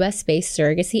a US-based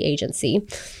surrogacy agency.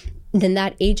 Then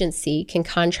that agency can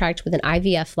contract with an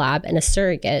IVF lab and a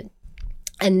surrogate,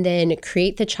 and then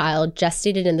create the child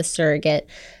gestated in the surrogate.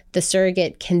 The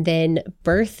surrogate can then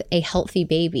birth a healthy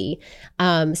baby.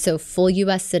 So full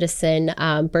U.S. citizen,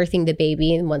 birthing the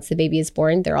baby. And once the baby is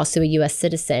born, they're also a U.S.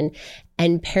 citizen.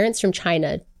 And parents from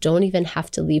China don't even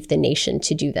have to leave the nation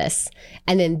to do this.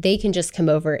 And then they can just come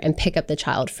over and pick up the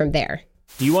child from there.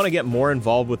 Do you want to get more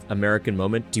involved with American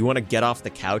Moment? Do you want to get off the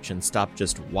couch and stop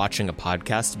just watching a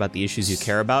podcast about the issues you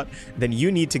care about? Then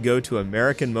you need to go to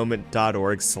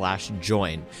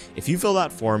americanmoment.org/join. If you fill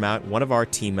that form out, one of our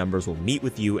team members will meet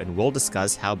with you and we'll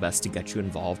discuss how best to get you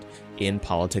involved in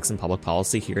politics and public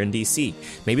policy here in DC.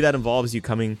 Maybe that involves you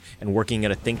coming and working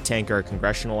at a think tank or a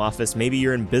congressional office. Maybe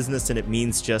you're in business and it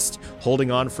means just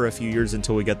holding on for a few years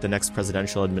until we get the next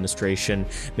presidential administration.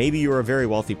 Maybe you're a very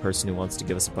wealthy person who wants to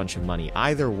give us a bunch of money.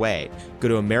 Either way, go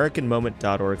to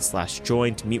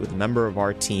americanmoment.org/join to meet with a member of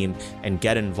our team and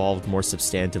get involved more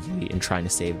substantively in trying to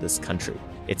save this country.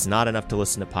 It's not enough to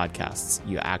listen to podcasts.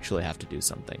 You actually have to do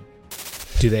something.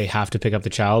 Do they have to pick up the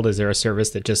child? Is there a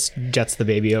service that just jets the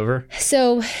baby over?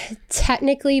 So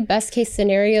technically, best case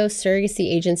scenario,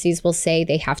 surrogacy agencies will say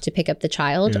they have to pick up the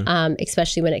child,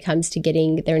 especially when it comes to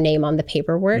getting their name on the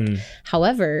paperwork.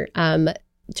 However,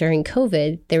 during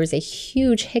COVID, there was a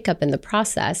huge hiccup in the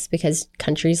process because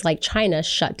countries like China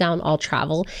shut down all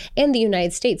travel, and the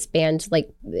United States banned like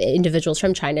individuals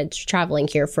from China traveling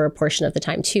here for a portion of the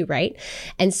time too, right?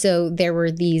 And so there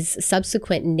were these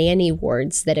subsequent nanny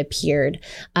wards that appeared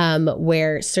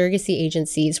where surrogacy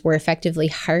agencies were effectively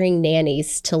hiring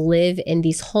nannies to live in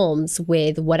these homes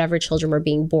with whatever children were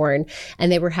being born,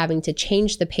 and they were having to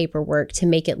change the paperwork to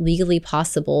make it legally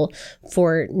possible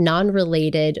for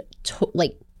non-related,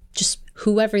 just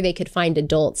whoever they could find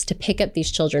adults to pick up these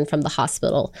children from the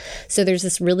hospital. So there's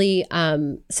this really,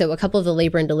 so a couple of the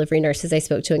labor and delivery nurses I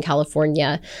spoke to in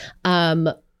California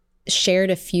shared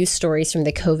a few stories from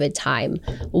the COVID time.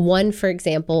 One, for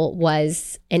example,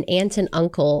 was an aunt and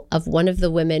uncle of one of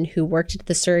the women who worked at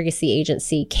the surrogacy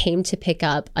agency came to pick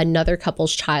up another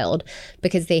couple's child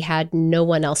because they had no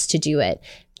one else to do it,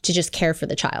 to just care for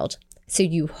the child. So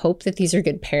you hope that these are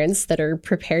good parents that are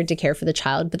prepared to care for the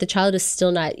child, but the child is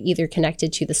still not either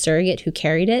connected to the surrogate who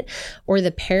carried it or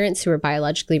the parents who are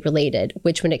biologically related,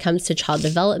 which when it comes to child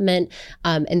development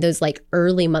and those like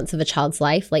early months of a child's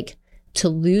life, like to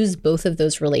lose both of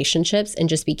those relationships and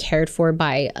just be cared for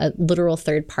by a literal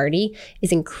third party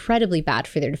is incredibly bad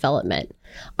for their development.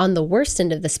 On the worst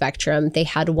end of the spectrum, they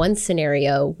had one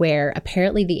scenario where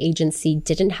apparently the agency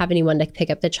didn't have anyone to pick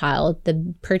up the child.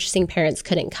 The purchasing parents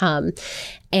couldn't come,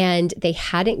 and they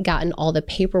hadn't gotten all the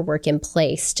paperwork in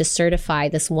place to certify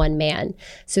this one man.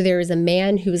 So there was a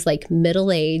man who was like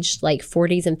middle-aged, like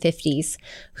 40s and 50s,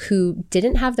 who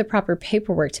didn't have the proper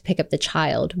paperwork to pick up the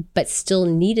child, but still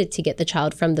needed to get the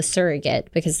child from the surrogate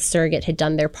because the surrogate had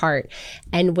done their part,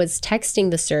 and was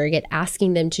texting the surrogate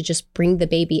asking them to just bring the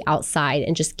baby outside inside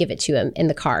and just give it to him in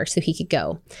the car so he could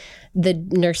go. The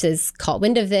nurses caught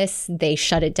wind of this. They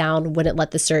shut it down, wouldn't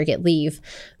let the surrogate leave.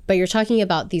 But you're talking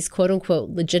about these quote unquote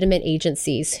legitimate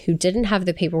agencies who didn't have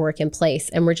the paperwork in place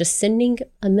and were just sending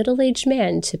a middle-aged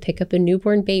man to pick up a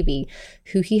newborn baby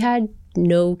who he had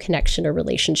no connection or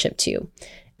relationship to.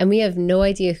 And we have no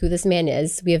idea who this man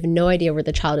is. We have no idea where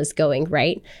the child is going,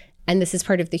 right? And this is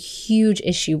part of the huge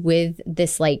issue with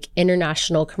this like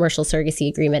international commercial surrogacy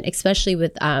agreement, especially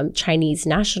with Chinese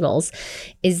nationals,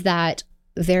 is that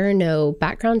there are no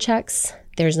background checks.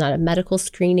 There's not a medical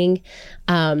screening.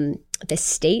 The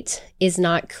state is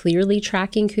not clearly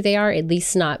tracking who they are, at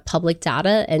least not public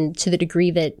data. And to the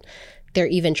degree that they're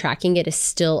even tracking it is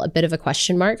still a bit of a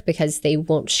question mark because they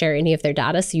won't share any of their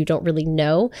data. So you don't really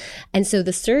know. And so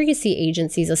the surrogacy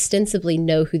agencies ostensibly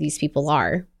know who these people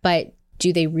are, but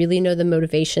do they really know the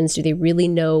motivations? Do they really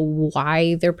know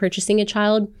why they're purchasing a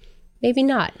child? Maybe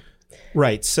not.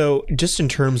 Right. So just in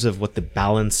terms of what the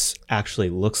balance actually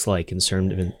looks like in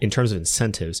terms of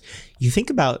incentives, you think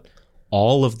about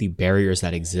all of the barriers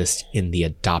that exist in the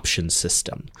adoption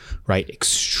system, right?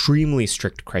 Extremely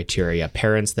strict criteria,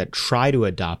 parents that try to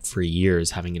adopt for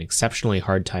years having an exceptionally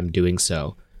hard time doing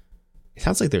so. It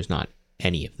sounds like there's not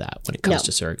any of that when it comes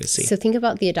to surrogacy. So think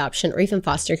about the adoption or even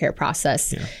foster care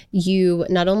process. Yeah. You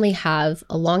not only have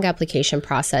a long application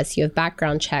process, you have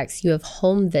background checks, you have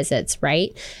home visits, right?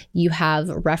 You have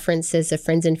references of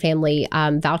friends and family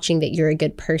vouching that you're a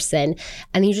good person.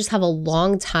 And you just have a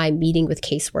long time meeting with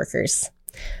caseworkers.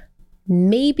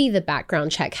 Maybe the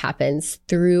background check happens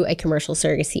through a commercial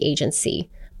surrogacy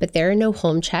agency, but there are no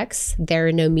home checks. There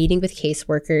are no meeting with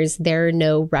caseworkers. There are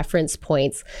no reference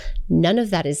points. None of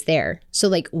that is there. So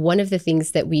like one of the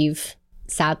things that we've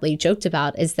sadly joked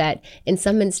about is that in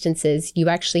some instances, you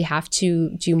actually have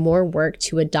to do more work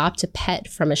to adopt a pet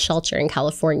from a shelter in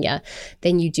California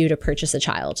than you do to purchase a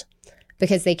child,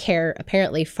 because they care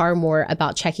apparently far more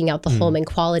about checking out the home and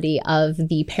quality of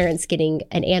the parents getting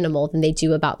an animal than they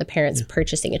do about the parents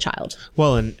purchasing a child.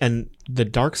 Well, and the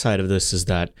dark side of this is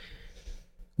that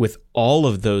with all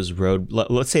of those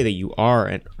let's say that you are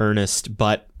an earnest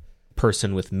but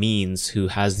person with means who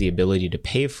has the ability to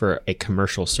pay for a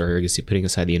commercial surrogacy, putting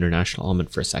aside the international element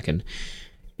for a second,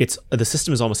 the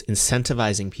system is almost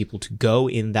incentivizing people to go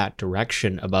in that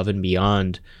direction above and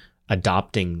beyond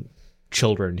adopting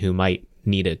children who might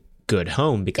need a good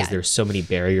home because there's so many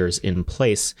barriers in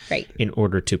place in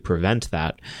order to prevent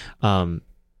that.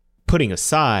 Putting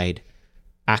aside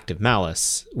active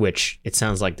malice, which it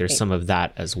sounds like there's some of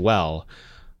that as well.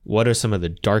 What are some of the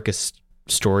darkest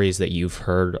stories that you've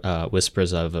heard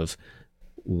whispers of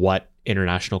what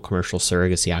international commercial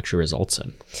surrogacy actually results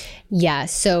in? Yeah,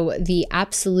 so the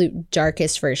absolute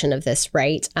darkest version of this,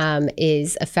 right,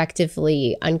 is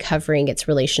effectively uncovering its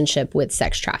relationship with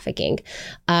sex trafficking.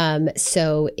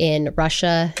 So in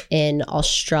Russia, in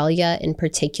Australia in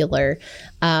particular,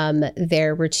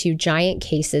 there were two giant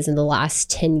cases in the last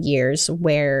 10 years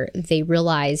where they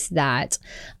realized that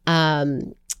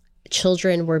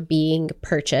children were being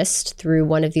purchased through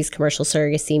one of these commercial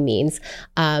surrogacy means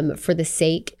for the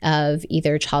sake of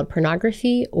either child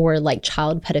pornography or like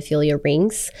child pedophilia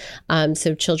rings.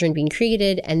 So children being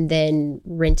created and then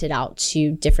rented out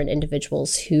to different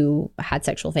individuals who had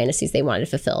sexual fantasies they wanted to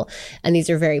fulfill. And these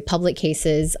are very public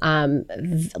cases. Some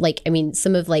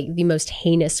of like the most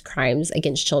heinous crimes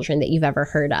against children that you've ever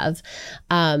heard of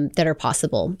that are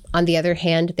possible. On the other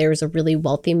hand, there was a really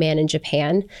wealthy man in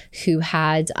Japan who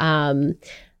had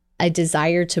a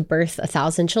desire to birth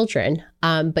 1,000 children,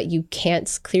 but you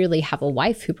can't clearly have a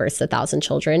wife who births 1,000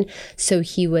 children. So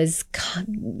he was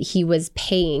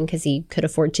paying, because he could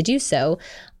afford to do so,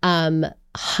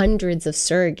 hundreds of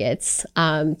surrogates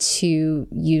to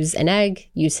use an egg,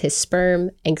 use his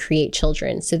sperm, and create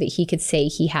children so that he could say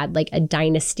he had like a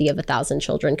dynasty of 1,000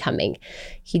 children coming.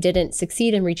 He didn't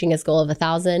succeed in reaching his goal of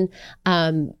 1,000.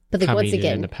 But like, how once many did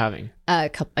again, end up having?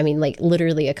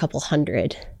 Literally a couple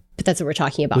hundred. But that's what we're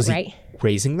talking about, right? He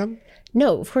raising them?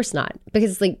 No, of course not.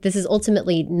 Because like this is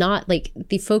ultimately not like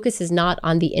the focus is not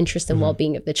on the interest and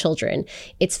well-being of the children.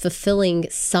 It's fulfilling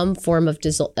some form of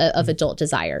adult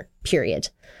desire, period.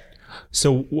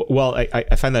 So, well,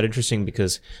 I find that interesting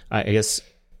because I guess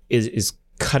is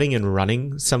cutting and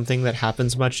running something that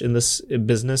happens much in this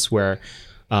business where,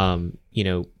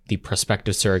 the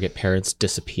prospective surrogate parents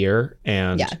disappear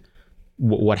and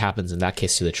what happens in that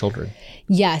case to the children?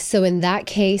 Yeah. So in that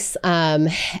case, and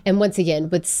once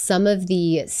again, with some of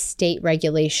the state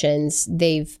regulations,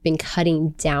 they've been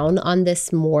cutting down on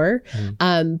this more.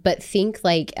 But think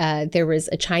like there was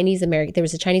a Chinese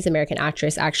American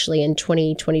actress actually in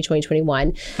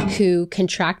 2021 who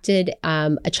contracted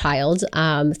a child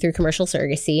through commercial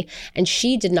surrogacy, and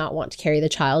she did not want to carry the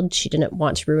child. She didn't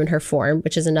want to ruin her form,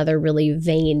 which is another really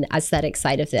vain aesthetic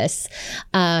side of this.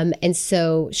 And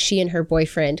so she and her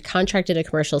boyfriend contracted a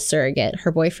commercial surrogate.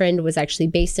 Her boyfriend was actually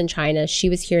based in China. She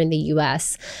was here in the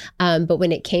US. But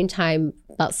when it came time,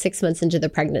 about 6 months into the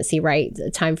pregnancy, right,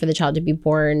 time for the child to be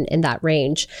born in that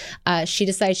range, she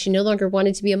decided she no longer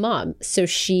wanted to be a mom. So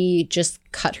she just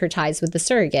cut her ties with the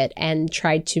surrogate and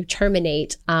tried to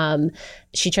terminate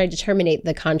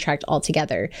the contract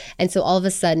altogether. And so all of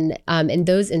a sudden, in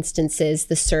those instances,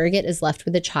 the surrogate is left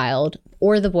with the child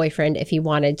or the boyfriend if he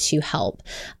wanted to help.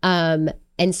 And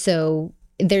so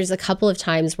there's a couple of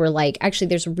times where actually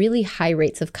there's really high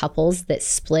rates of couples that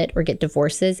split or get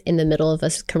divorces in the middle of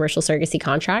a commercial surrogacy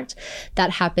contract.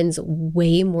 That happens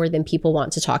way more than people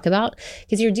want to talk about,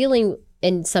 because you're dealing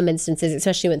in some instances,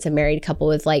 especially when it's a married couple,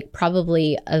 with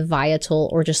probably a volatile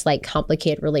or just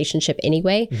complicated relationship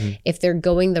anyway. If they're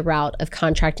going the route of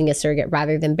contracting a surrogate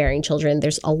rather than bearing children,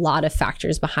 there's a lot of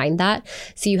factors behind that.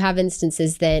 So you have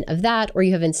instances then of that, or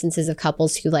you have instances of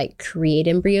couples who create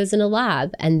embryos in a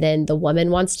lab, and then the woman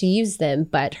wants to use them,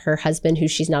 but her husband, who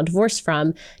she's now divorced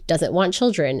from, doesn't want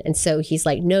children. And so he's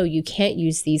like, no, you can't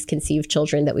use these conceived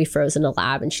children that we froze in a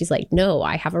lab. And she's like, no,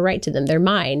 I have a right to them. They're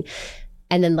mine.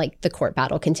 And then the court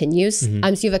battle continues. So you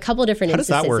have a couple different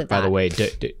instances. How does that work, by the way?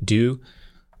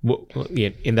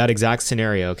 In that exact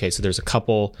scenario, okay, so there's a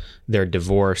couple, they're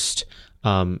divorced.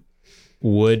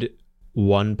 Would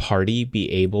one party be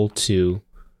able to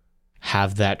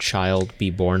have that child be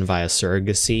born via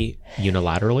surrogacy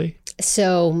unilaterally?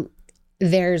 So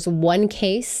there's one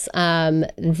case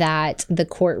that the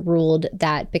court ruled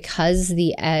that because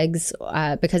the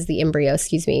embryo,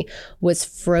 was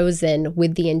frozen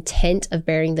with the intent of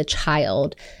bearing the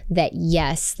child, that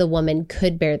yes, the woman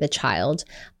could bear the child.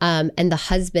 And the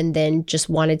husband then just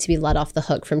wanted to be let off the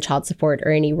hook from child support or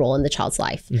any role in the child's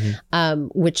life,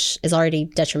 which is already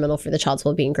detrimental for the child's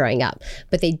well-being growing up.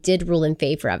 But they did rule in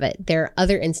favor of it. There are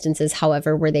other instances,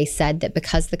 however, where they said that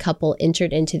because the couple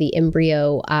entered into the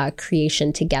embryo creation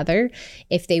together,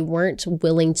 if they weren't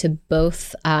willing to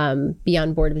both be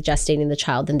on board with gestating the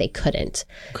child, then they couldn't.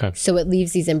 Okay. So it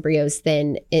leaves these embryos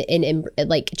then in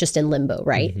just in limbo,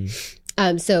 right?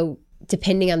 So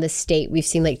depending on the state, we've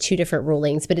seen two different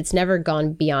rulings, but it's never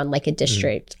gone beyond a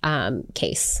district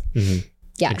case.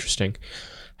 Yeah. Interesting.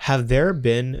 Have there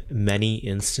been many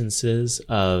instances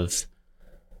of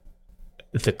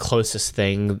the closest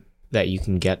thing that you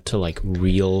can get to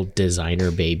real designer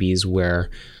babies where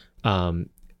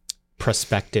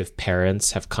prospective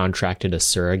parents have contracted a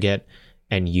surrogate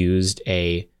and used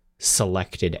a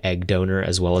selected egg donor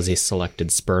as well as a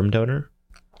selected sperm donor?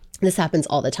 This happens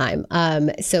all the time.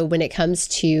 So when it comes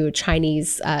to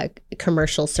Chinese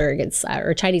commercial surrogates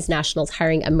or Chinese nationals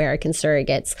hiring American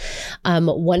surrogates,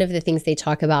 one of the things they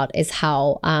talk about is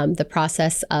how the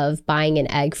process of buying an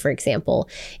egg, for example,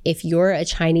 if you're a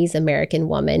Chinese American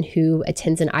woman who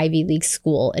attends an Ivy League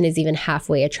school and is even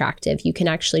halfway attractive, you can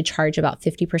actually charge about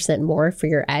 50% more for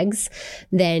your eggs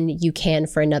than you can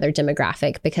for another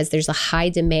demographic, because there's a high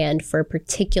demand for a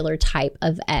particular type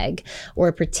of egg or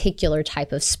a particular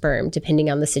type of sperm, depending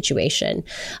on the situation.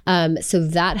 So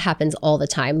that happens all the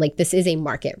time. This is a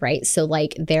market, right? So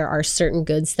there are certain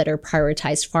goods that are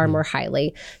prioritized far more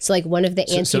highly. So one of the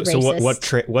anti-racist...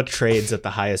 So what trades at the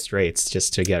highest rates,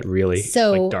 just to get really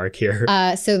dark here?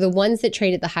 So the ones that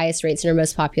trade at the highest rates and are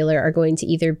most popular are going to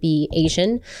either be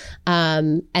Asian,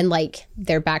 and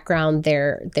their background,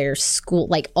 their school,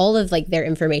 all of their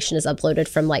information is uploaded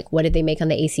from what did they make on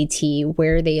the ACT,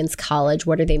 where are they in college,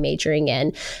 what are they majoring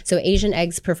in. So Asian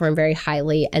eggs perform very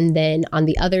highly. And then on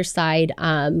the other side,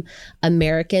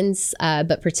 Americans,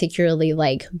 but particularly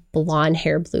blonde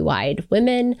hair, blue-eyed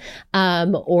women,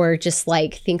 or just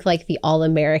think the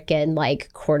all-American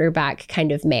quarterback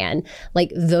kind of man.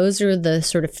 Those are the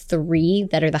sort of three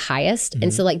that are the highest.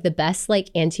 And so the best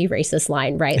anti-racist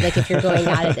line, right? If you're going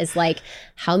at it is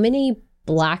how many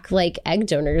Black egg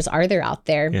donors are there out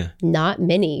there? Yeah. Not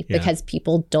many, because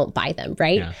people don't buy them,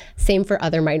 right? Yeah. Same for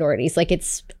other minorities.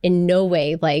 It's in no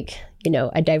way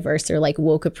a diverse or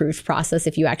woke approved process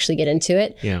if you actually get into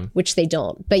it, which they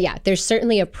don't. But yeah, there's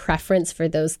certainly a preference for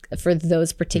those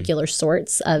particular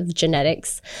sorts of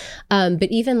genetics. But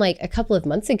even a couple of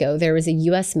months ago, there was a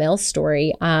US Mail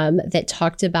story that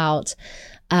talked about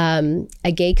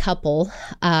a gay couple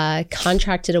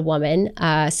contracted a woman.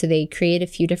 So they created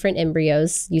a few different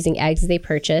embryos using eggs they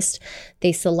purchased.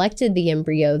 They selected the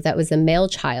embryo that was a male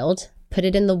child, put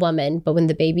it in the woman, but when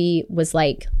the baby was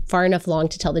like far enough along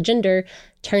to tell the gender,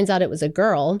 turns out it was a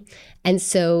girl. And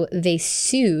so they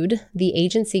sued the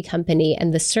agency company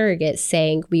and the surrogate,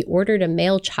 saying, we ordered a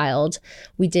male child,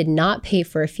 we did not pay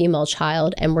for a female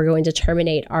child, and we're going to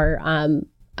terminate our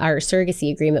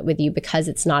surrogacy agreement with you because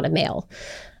it's not a male.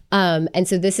 And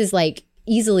so this is like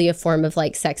easily a form of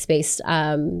like sex-based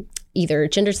either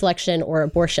gender selection or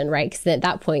abortion, right? Because at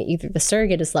that point, either the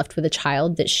surrogate is left with a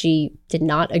child that she did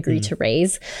not agree to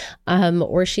raise,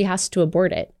 or she has to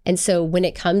abort it. And so when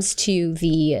it comes to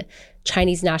the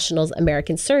Chinese nationals,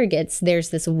 American surrogates,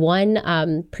 there's this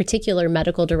one particular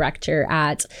medical director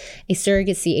at a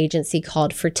surrogacy agency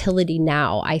called Fertility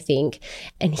Now, I think.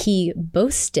 And he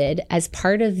boasted, as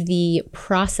part of the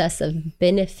process of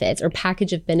benefits or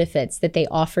package of benefits that they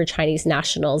offer Chinese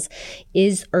nationals,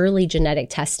 is early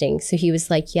genetic testing. So he was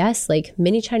like, yes, like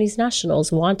many Chinese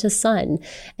nationals want a son.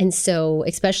 And so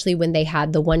especially when they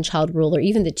had the 1-child rule or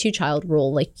even the 2-child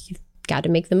rule, like got to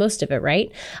make the most of it,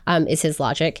 right? Is his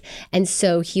logic. And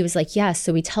so he was like, yes,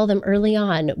 so we tell them early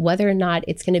on whether or not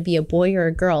it's going to be a boy or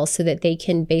a girl so that they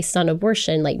can, based on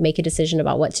abortion, like make a decision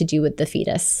about what to do with the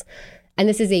fetus. And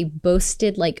this is a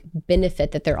boasted like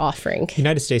benefit that they're offering. The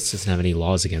United States doesn't have any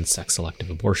laws against sex-selective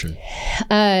abortion.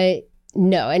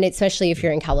 No, and especially if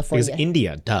you're in California. Because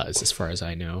India does, as far as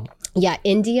I know. Yeah,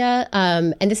 India.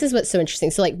 And this is what's so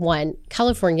interesting. So like one,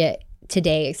 California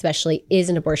today especially is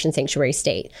an abortion sanctuary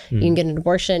state. You can get an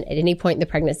abortion at any point in the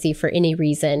pregnancy for any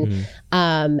reason.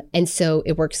 And so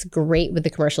it works great with the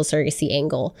commercial surrogacy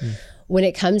angle. When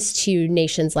it comes to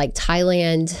nations like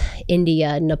Thailand,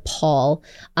 India, Nepal,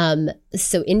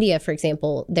 so India, for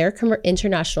example, their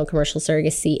international commercial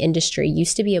surrogacy industry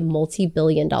used to be a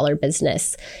multi-billion-dollar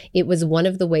business. It was one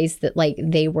of the ways that like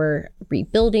they were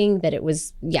rebuilding, that it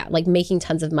was, like making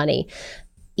tons of money.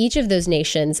 Each of those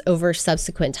nations over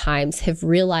subsequent times have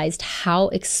realized how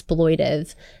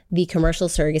exploitive the commercial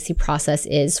surrogacy process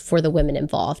is for the women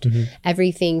involved.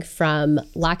 Everything from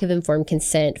lack of informed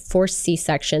consent, forced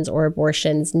C-sections or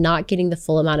abortions, not getting the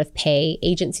full amount of pay,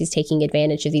 agencies taking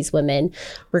advantage of these women,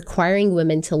 requiring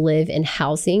women to live in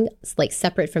housing like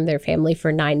separate from their family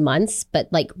for 9 months, but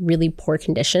like really poor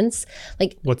conditions.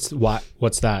 Like what's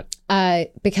that?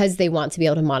 Because they want to be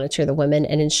able to monitor the women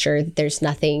and ensure that there's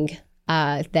nothing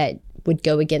that would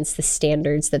go against the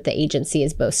standards that the agency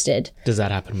has boasted. Does that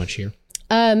happen much here?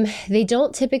 They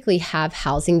don't typically have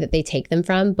housing that they take them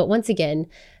from. But once again,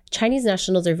 Chinese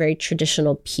nationals are very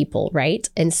traditional people, right?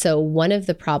 And so one of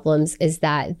the problems is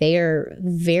that they are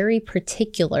very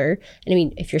particular. And I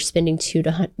mean, if you're spending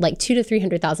 $200,000 to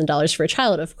 $300,000 for a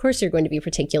child, of course you're going to be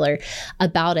particular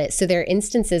about it. So there are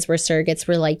instances where surrogates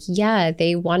were like, yeah,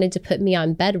 they wanted to put me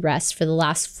on bed rest for the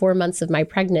last 4 months of my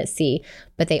pregnancy,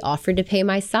 but they offered to pay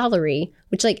my salary,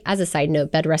 which, like, as a side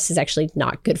note, bed rest is actually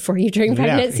not good for you during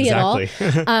pregnancy at all.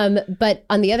 But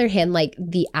on the other hand, like,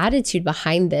 the attitude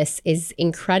behind this is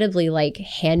incredibly like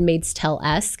Handmaid's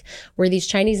Tale-esque, where these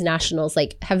Chinese nationals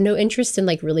like have no interest in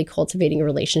like really cultivating a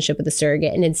relationship with the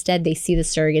surrogate. And instead they see the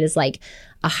surrogate as like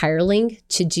a hireling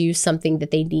to do something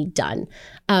that they need done.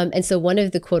 And so one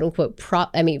of the quote unquote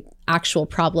actual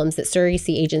problems that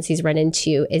surrogacy agencies run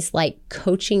into is like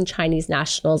coaching Chinese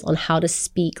nationals on how to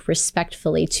speak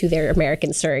respectfully to their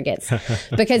American surrogates,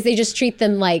 because they just treat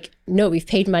them like, no, we've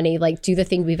paid money, like do the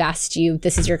thing we've asked you,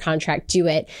 this is your contract, do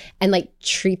it, and like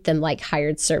treat them like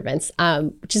hired servants,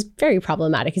 which is very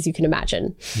problematic, as you can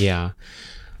imagine. Yeah.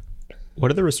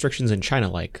 What are the restrictions in China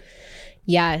like?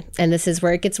 Yeah, and this is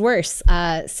where it gets worse.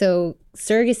 So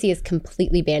surrogacy is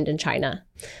completely banned in China.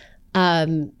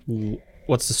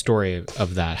 What's the story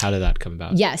of that? How did that come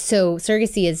about? Yeah, so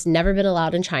surrogacy has never been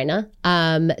allowed in China.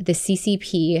 The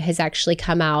CCP has actually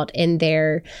come out in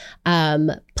their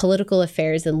Political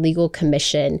Affairs and Legal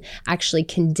Commission actually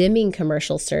condemning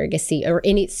commercial surrogacy, or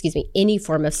any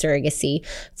form of surrogacy,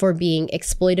 for being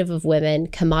exploitive of women,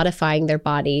 commodifying their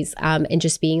bodies, and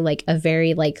just being like a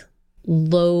very like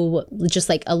low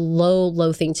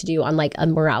thing to do on like a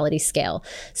morality scale.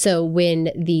 So when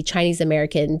the Chinese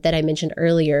American that I mentioned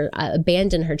earlier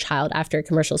abandoned her child after a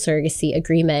commercial surrogacy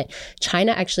agreement,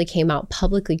 China actually came out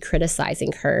publicly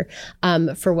criticizing her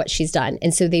for what she's done.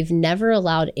 And so they've never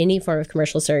allowed any form of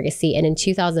commercial surrogacy, and in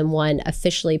 2001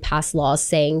 officially passed laws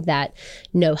saying that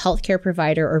no healthcare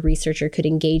provider or researcher could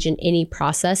engage in any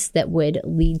process that would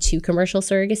lead to commercial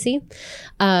surrogacy.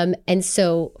 And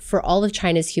so for all of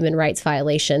China's human rights rights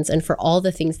violations and for all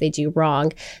the things they do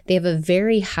wrong, they have a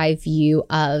very high view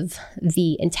of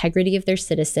the integrity of their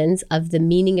citizens, of the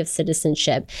meaning of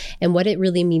citizenship, and what it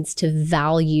really means to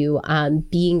value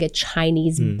being a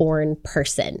Chinese-born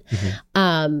person.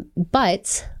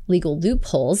 But legal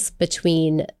loopholes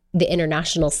between the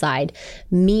international side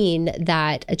mean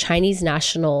that a Chinese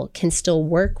national can still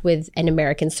work with an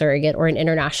American surrogate or an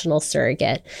international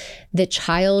surrogate. The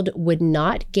child would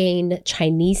not gain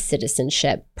Chinese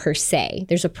citizenship per se.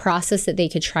 There's a process that they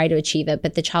could try to achieve it,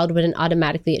 but the child wouldn't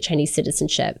automatically get Chinese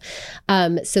citizenship.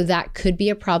 So that could be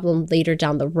a problem later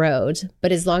down the road.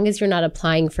 But as long as you're not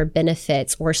applying for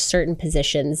benefits or certain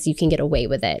positions, you can get away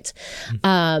with it.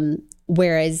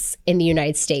 Whereas in the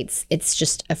United States, it's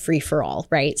just a free-for-all,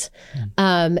 right?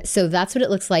 So that's what it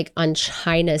looks like on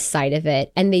China's side of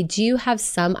it. And they do have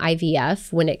some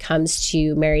IVF when it comes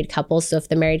to married couples. So if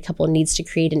the married couple needs to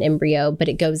create an embryo, but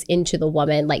it goes into the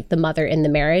woman, like the mother in the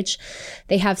marriage,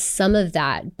 they have some of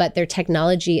that, but their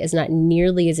technology is not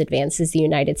nearly as advanced as the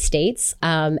United States.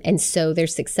 And so their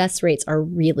success rates are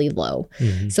really low.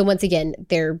 So once again,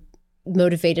 they're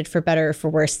motivated for better or for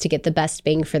worse to get the best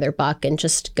bang for their buck and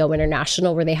just go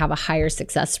international where they have a higher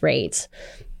success rate.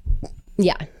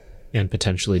 Yeah. And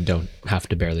potentially don't have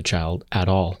to bear the child at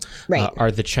all. Right. Are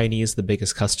the Chinese the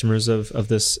biggest customers of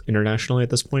this internationally at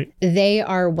this point? They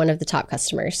are one of the top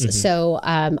customers. So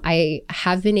I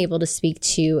have been able to speak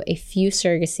to a few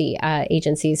surrogacy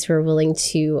agencies who are willing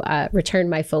to return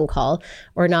my phone call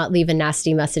or not leave a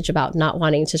nasty message about not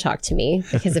wanting to talk to me,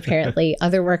 because apparently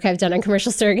other work I've done on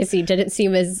commercial surrogacy didn't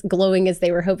seem as glowing as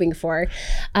they were hoping for.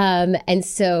 And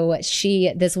so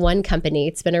this one company,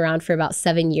 it's been around for about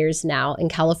 7 years now in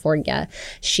California,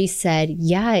 she said,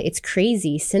 yeah, it's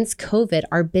crazy. Since COVID,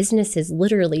 our business has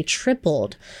literally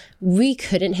tripled. We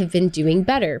couldn't have been doing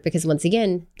better because, once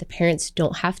again, the parents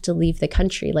don't have to leave the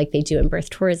country like they do in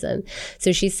birth tourism.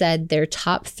 So she said their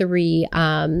top three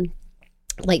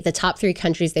the top three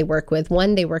countries they work with.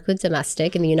 One, they work with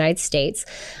domestic in the United States.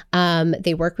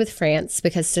 They work with France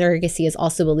because surrogacy is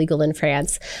also illegal in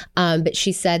France. But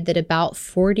she said that about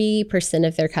 40%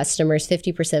 of their customers,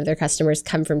 50% of their customers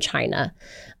come from China.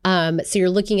 So you're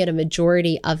looking at a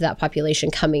majority of that population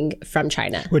coming from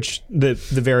China. Which the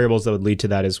variables that would lead to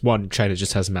that is, one, China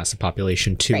just has a massive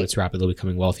population. Two, it's rapidly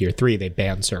becoming wealthier. Three, they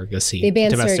ban surrogacy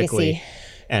domestically.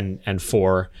 Surrogacy. And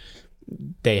four,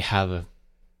 they have a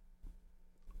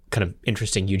kind of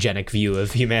interesting eugenic view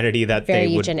of humanity that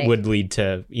very would lead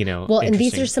to, well, and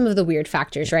these are some of the weird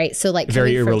factors, right? So like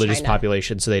very irreligious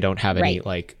population, so they don't have any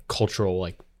like cultural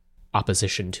like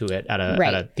opposition to it at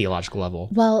a theological level.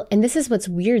 Well, and this is what's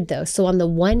weird though. So on the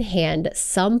one hand,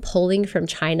 some polling from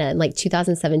China in like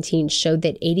 2017 showed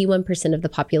that 81% of the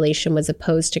population was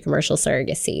opposed to commercial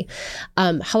surrogacy.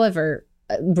 However,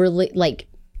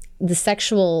 the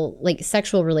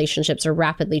sexual relationships are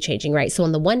rapidly changing, right? So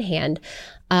on the one hand,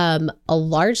 a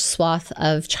large swath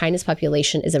of China's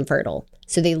population is infertile.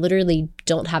 So they literally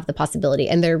don't have the possibility.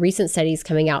 And there are recent studies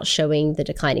coming out showing the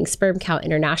declining sperm count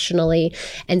internationally,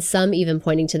 and some even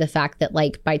pointing to the fact that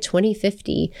like by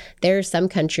 2050, there are some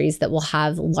countries that will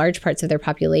have large parts of their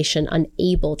population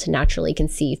unable to naturally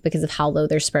conceive because of how low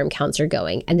their sperm counts are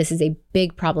going. And this is a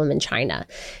big problem in China.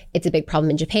 It's a big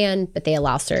problem in Japan, but they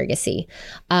allow surrogacy.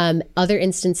 Other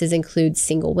instances include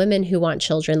single women who want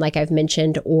children, like I've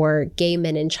mentioned, or gay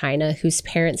men in China whose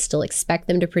parents still expect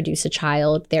them to produce a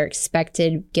child. They're expected,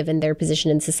 given their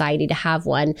position in society, to have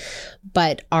one,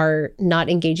 but are not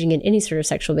engaging in any sort of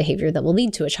sexual behavior that will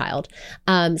lead to a child.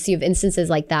 So you have instances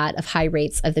like that of high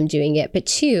rates of them doing it. But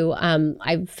two,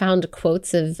 I found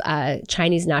quotes of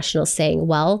Chinese nationals saying,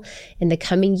 well, in the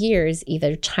coming years,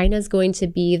 either China's going to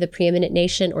be the preeminent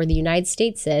nation or the United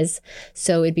States is.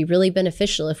 So it'd be really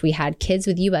beneficial if we had kids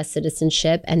with U.S.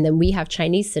 citizenship and then we have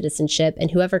Chinese citizenship,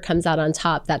 and whoever comes out on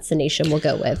top, that's the nation we'll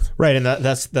go with. Right. And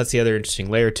that's the other interesting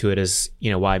layer to it is,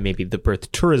 why maybe the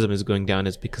birth tourism is going down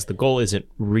is because the goal isn't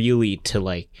really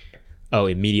to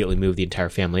immediately move the entire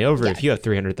family over. Yeah. If you have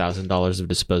 $300,000 of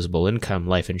disposable income,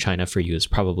 life in China for you is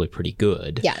probably pretty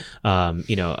good. Yeah.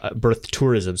 Birth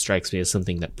tourism strikes me as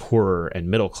something that poorer and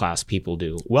middle class people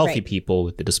do. Wealthy people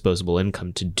with the disposable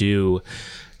income to do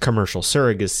commercial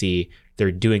surrogacy,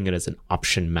 they're doing it as an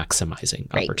option maximizing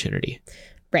opportunity.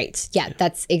 Right. Yeah,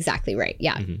 that's exactly right.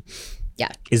 Yeah. Mm-hmm. Yeah.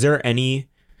 Is there any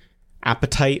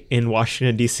appetite in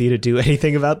Washington, D.C. to do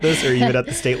anything about this, or even at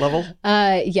the state level?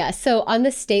 Yeah. So on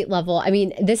the state level, I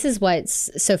mean, this is what's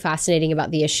so fascinating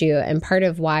about the issue, and part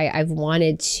of why I've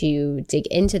wanted to dig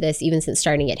into this, even since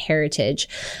starting at Heritage,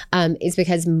 is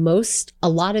because a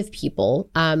lot of people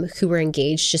who were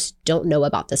engaged just don't know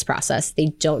about this process. They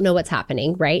don't know what's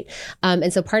happening, right?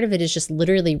 And so part of it is just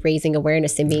literally raising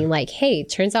awareness and being like, hey,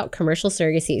 turns out commercial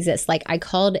surrogacy exists. Like, I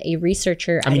called a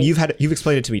researcher. I mean, you've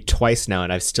explained it to me twice now,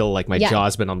 and I've still my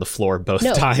jaw's been on the floor both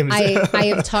times.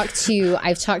 I've talked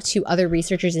to other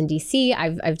researchers in DC.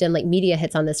 I've done media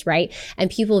hits on this, right? And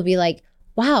people will be like,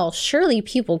 wow, surely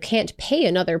people can't pay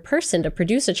another person to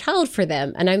produce a child for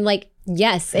them. And I'm like,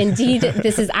 yes, indeed,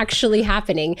 this is actually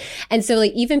happening. And so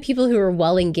even people who are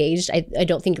well engaged, I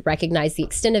don't think recognize the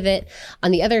extent of it. On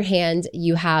the other hand,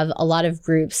 you have a lot of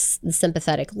groups, the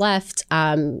sympathetic left,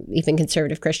 even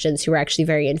conservative Christians, who are actually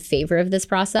very in favor of this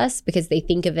process because they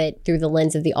think of it through the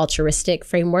lens of the altruistic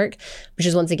framework, which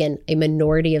is, once again, a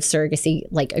minority of surrogacy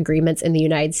agreements in the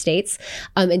United States,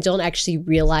 and don't actually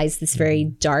realize this very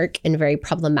dark and very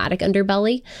problematic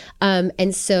underbelly.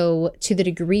 And so to the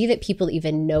degree that people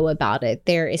even know about it,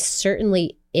 there is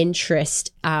certainly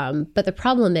interest. But the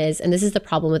problem is, and this is the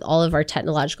problem with all of our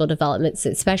technological developments,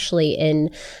 especially in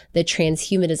the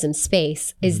transhumanism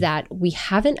space, is that we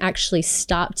haven't actually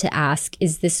stopped to ask,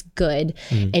 is this good?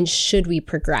 And should we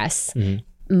progress?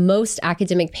 Most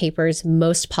academic papers,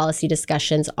 most policy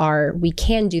discussions are, we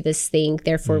can do this thing,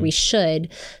 therefore we should.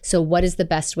 So what is the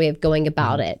best way of going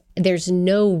about it? There's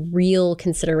no real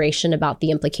consideration about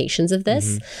the implications of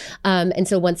this. And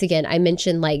so once again, I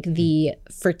mentioned the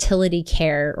fertility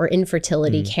care or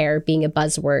infertility care being a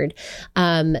buzzword.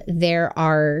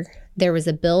 There was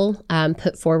a bill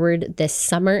put forward this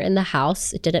summer in the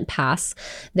House, it didn't pass,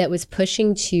 that was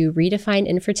pushing to redefine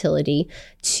infertility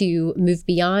to move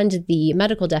beyond the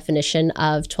medical definition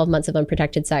of 12 months of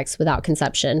unprotected sex without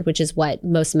conception, which is what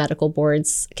most medical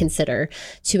boards consider,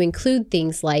 to include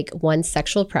things like one's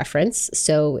sexual preference.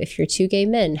 So if you're two gay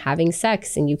men having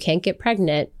sex and you can't get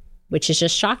pregnant, which is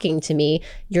just shocking to me,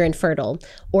 you're infertile.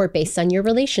 Or based on your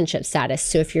relationship status.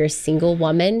 So if you're a single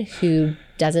woman who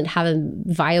doesn't have a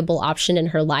viable option in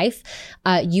her life,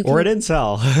 you can... Or an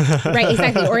incel. Right,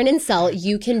 exactly. Or an incel,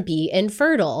 you can be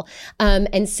infertile.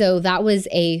 And so that was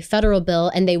a federal bill,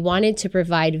 and they wanted to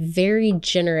provide very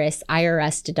generous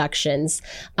IRS deductions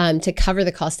to cover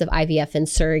the cost of IVF and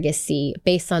surrogacy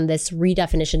based on this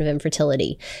redefinition of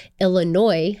infertility.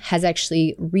 Illinois has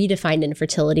actually redefined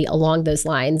infertility along those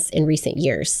lines in recent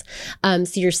years. So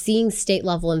you're seeing state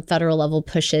level and federal level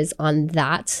pushes on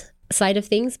that side of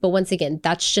things. But once again,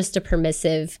 that's just a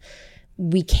permissive,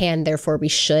 we can, therefore we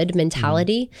should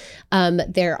mentality.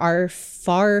 There are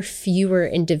far fewer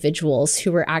individuals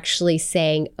who are actually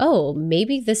saying, oh,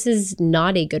 maybe this is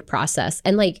not a good process.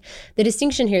 And the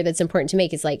distinction here that's important to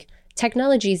make is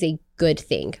technology is a good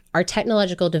thing. Our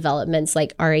technological developments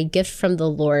are a gift from the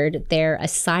Lord. They're a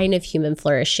sign of human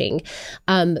flourishing.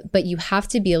 But you have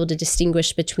to be able to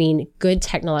distinguish between good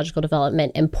technological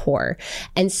development and poor.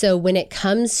 And so when it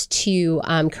comes to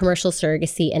commercial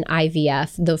surrogacy and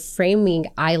IVF, the framing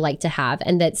I like to have,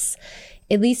 and that's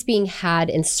at least being had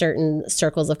in certain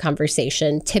circles of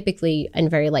conversation, typically in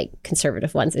very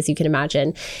conservative ones, as you can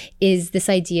imagine, is this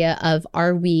idea of,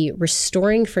 are we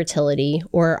restoring fertility,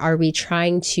 or are we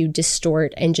trying to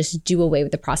distort and just do away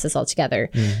with the process altogether?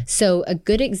 So a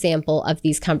good example of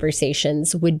these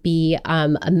conversations would be a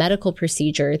medical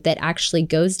procedure that actually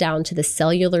goes down to the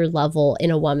cellular level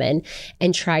in a woman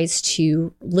and tries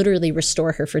to literally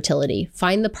restore her fertility,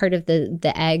 find the part of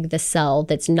the egg, the cell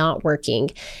that's not working,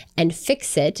 and fix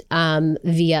it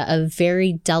via a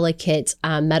very delicate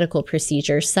medical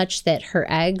procedure, such that her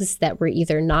eggs that were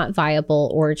either not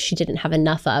viable or she didn't have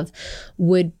enough of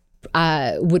would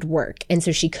work, and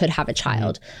so she could have a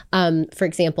child. For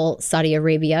example, Saudi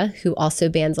Arabia, who also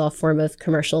bans all form of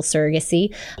commercial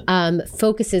surrogacy,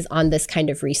 focuses on this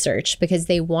kind of research because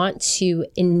they want to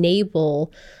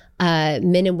enable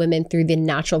men and women through the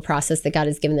natural process that God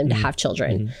has given them to have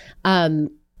children.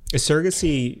 Is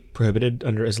surrogacy prohibited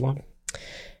under Islam?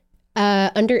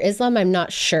 Under Islam, I'm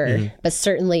not sure, but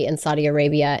certainly in Saudi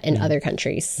Arabia and other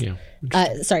countries.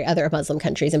 Other Muslim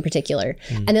countries in particular.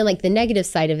 And then the negative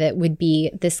side of it would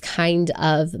be this kind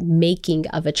of making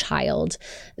of a child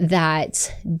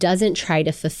that doesn't try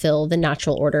to fulfill the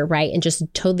natural order, right? And just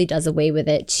totally does away with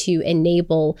it to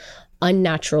enable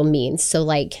unnatural means.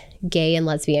 So gay and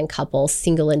lesbian couples,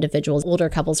 single individuals, older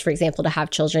couples, for example, to have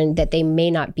children that they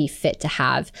may not be fit to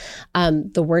have.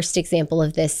 The worst example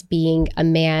of this being a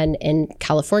man in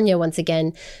California, once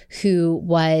again, who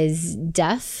was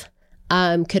deaf,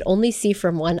 could only see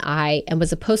from one eye and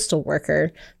was a postal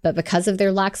worker, but because of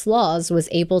their lax laws, was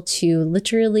able to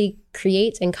literally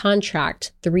create and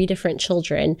contract 3 different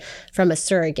children from a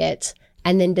surrogate,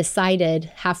 and then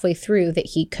decided halfway through that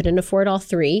he couldn't afford all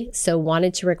 3, so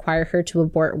wanted to require her to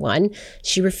abort one.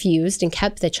 She refused and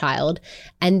kept the child.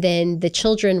 And then the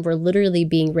children were literally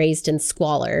being raised in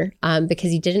squalor because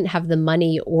he didn't have the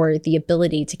money or the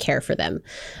ability to care for them.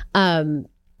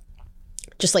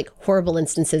 Just like horrible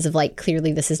instances of like,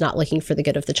 clearly this is not looking for the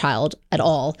good of the child at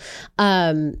all.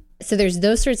 So there's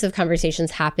those sorts of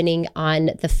conversations happening on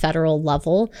the federal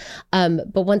level.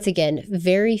 But once again,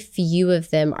 very few of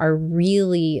them are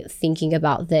really thinking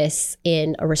about this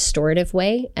in a restorative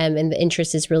way. And the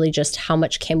interest is really just how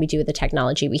much can we do with the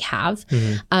technology we have.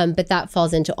 But that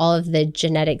falls into all of the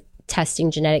genetic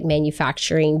testing, genetic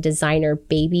manufacturing, designer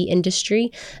baby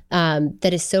industry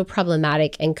that is so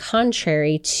problematic and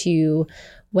contrary to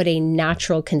what a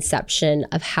natural conception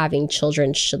of having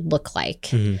children should look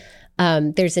like.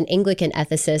 There's an Anglican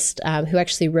ethicist who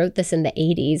actually wrote this in the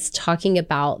 80s, talking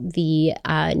about the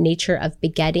nature of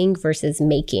begetting versus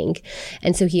making.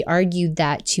 And so he argued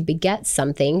that to beget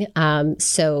something,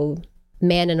 so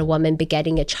man and a woman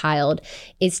begetting a child,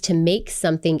 is to make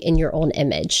something in your own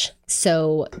image.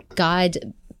 So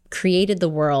God created the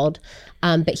world,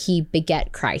 but he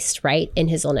beget Christ, right, in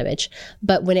his own image.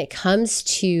 But when it comes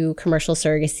to commercial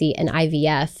surrogacy and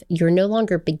IVF, you're no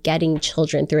longer begetting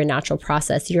children through a natural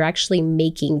process. You're actually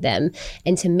making them.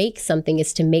 And to make something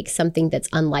is to make something that's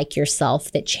unlike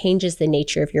yourself, that changes the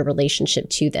nature of your relationship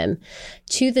to them,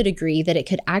 to the degree that it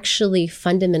could actually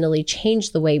fundamentally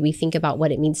change the way we think about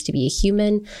what it means to be a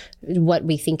human, what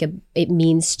we think it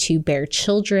means to bear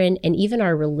children, and even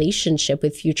our relationship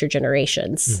with future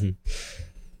generations.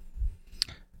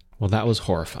 Well, that was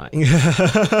horrifying.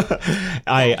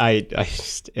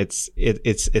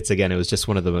 It's again, it was just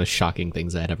one of the most shocking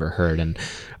things I had ever heard. And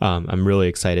I'm really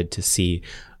excited to see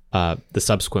the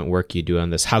subsequent work you do on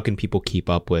this. How can people keep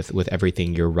up with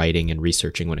everything you're writing and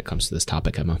researching when it comes to this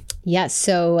topic, Emma? Yes,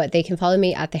 so they can follow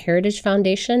me at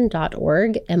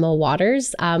theheritagefoundation.org, Emma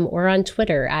Waters, or on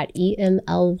Twitter at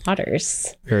EML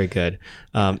Waters. Very good.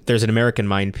 There's an American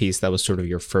Mind piece that was sort of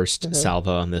your first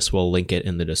salvo on this. We'll link it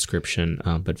in the description,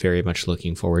 but very much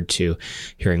looking forward to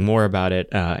hearing more about it.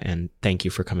 And thank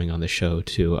you for coming on the show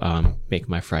to make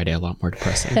my Friday a lot more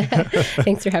depressing.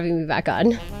 Thanks for having me back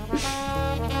on.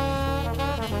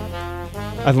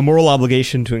 I have a moral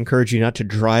obligation to encourage you not to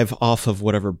drive off of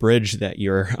whatever bridge that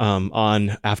you're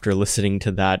on after listening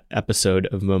to that episode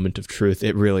of Moment of Truth.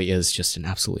 It really is just an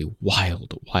absolutely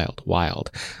wild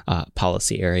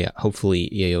policy area.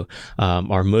 Hopefully you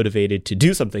are motivated to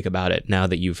do something about it now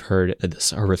that you've heard this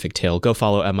horrific tale. Go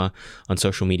follow Emma on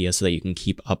social media so that you can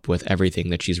keep up with everything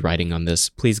that she's writing on this.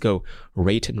 Please go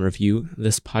rate and review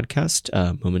this podcast,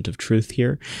 Moment of Truth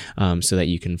here, so that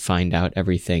you can find out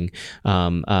everything,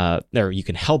 or you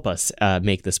can help us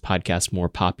make this podcast more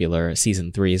popular.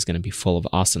 Season 3 is going to be full of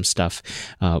awesome stuff.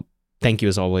 Thank you,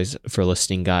 as always, for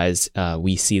listening, guys.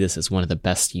 We see this as one of the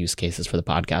best use cases for the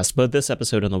podcast. But this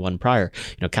episode and the one prior,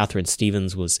 Catherine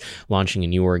Stevens was launching a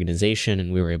new organization,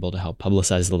 and we were able to help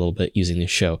publicize it a little bit using this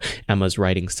show. Emma's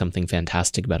writing something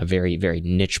fantastic about a very, very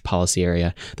niche policy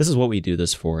area. This is what we do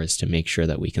this for, is to make sure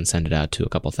that we can send it out to a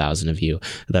couple thousand of you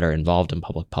that are involved in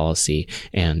public policy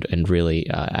and really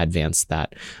advance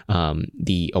that,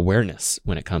 the awareness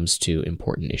when it comes to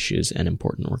important issues and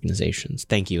important organizations.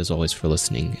 Thank you, as always, for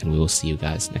listening, and we will see you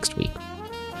guys next week.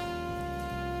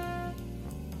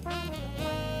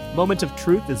 Moment of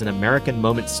Truth is an American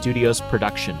Moment Studios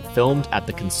production filmed at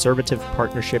the Conservative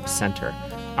Partnership Center.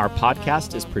 Our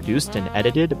podcast is produced and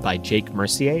edited by Jake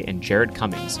Mercier and Jared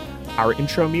Cummings. Our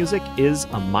intro music is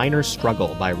A Minor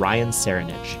Struggle by Ryan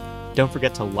Serenich. Don't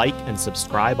forget to like and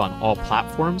subscribe on all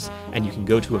platforms, and you can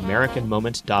go to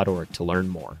AmericanMoment.org to learn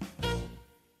more.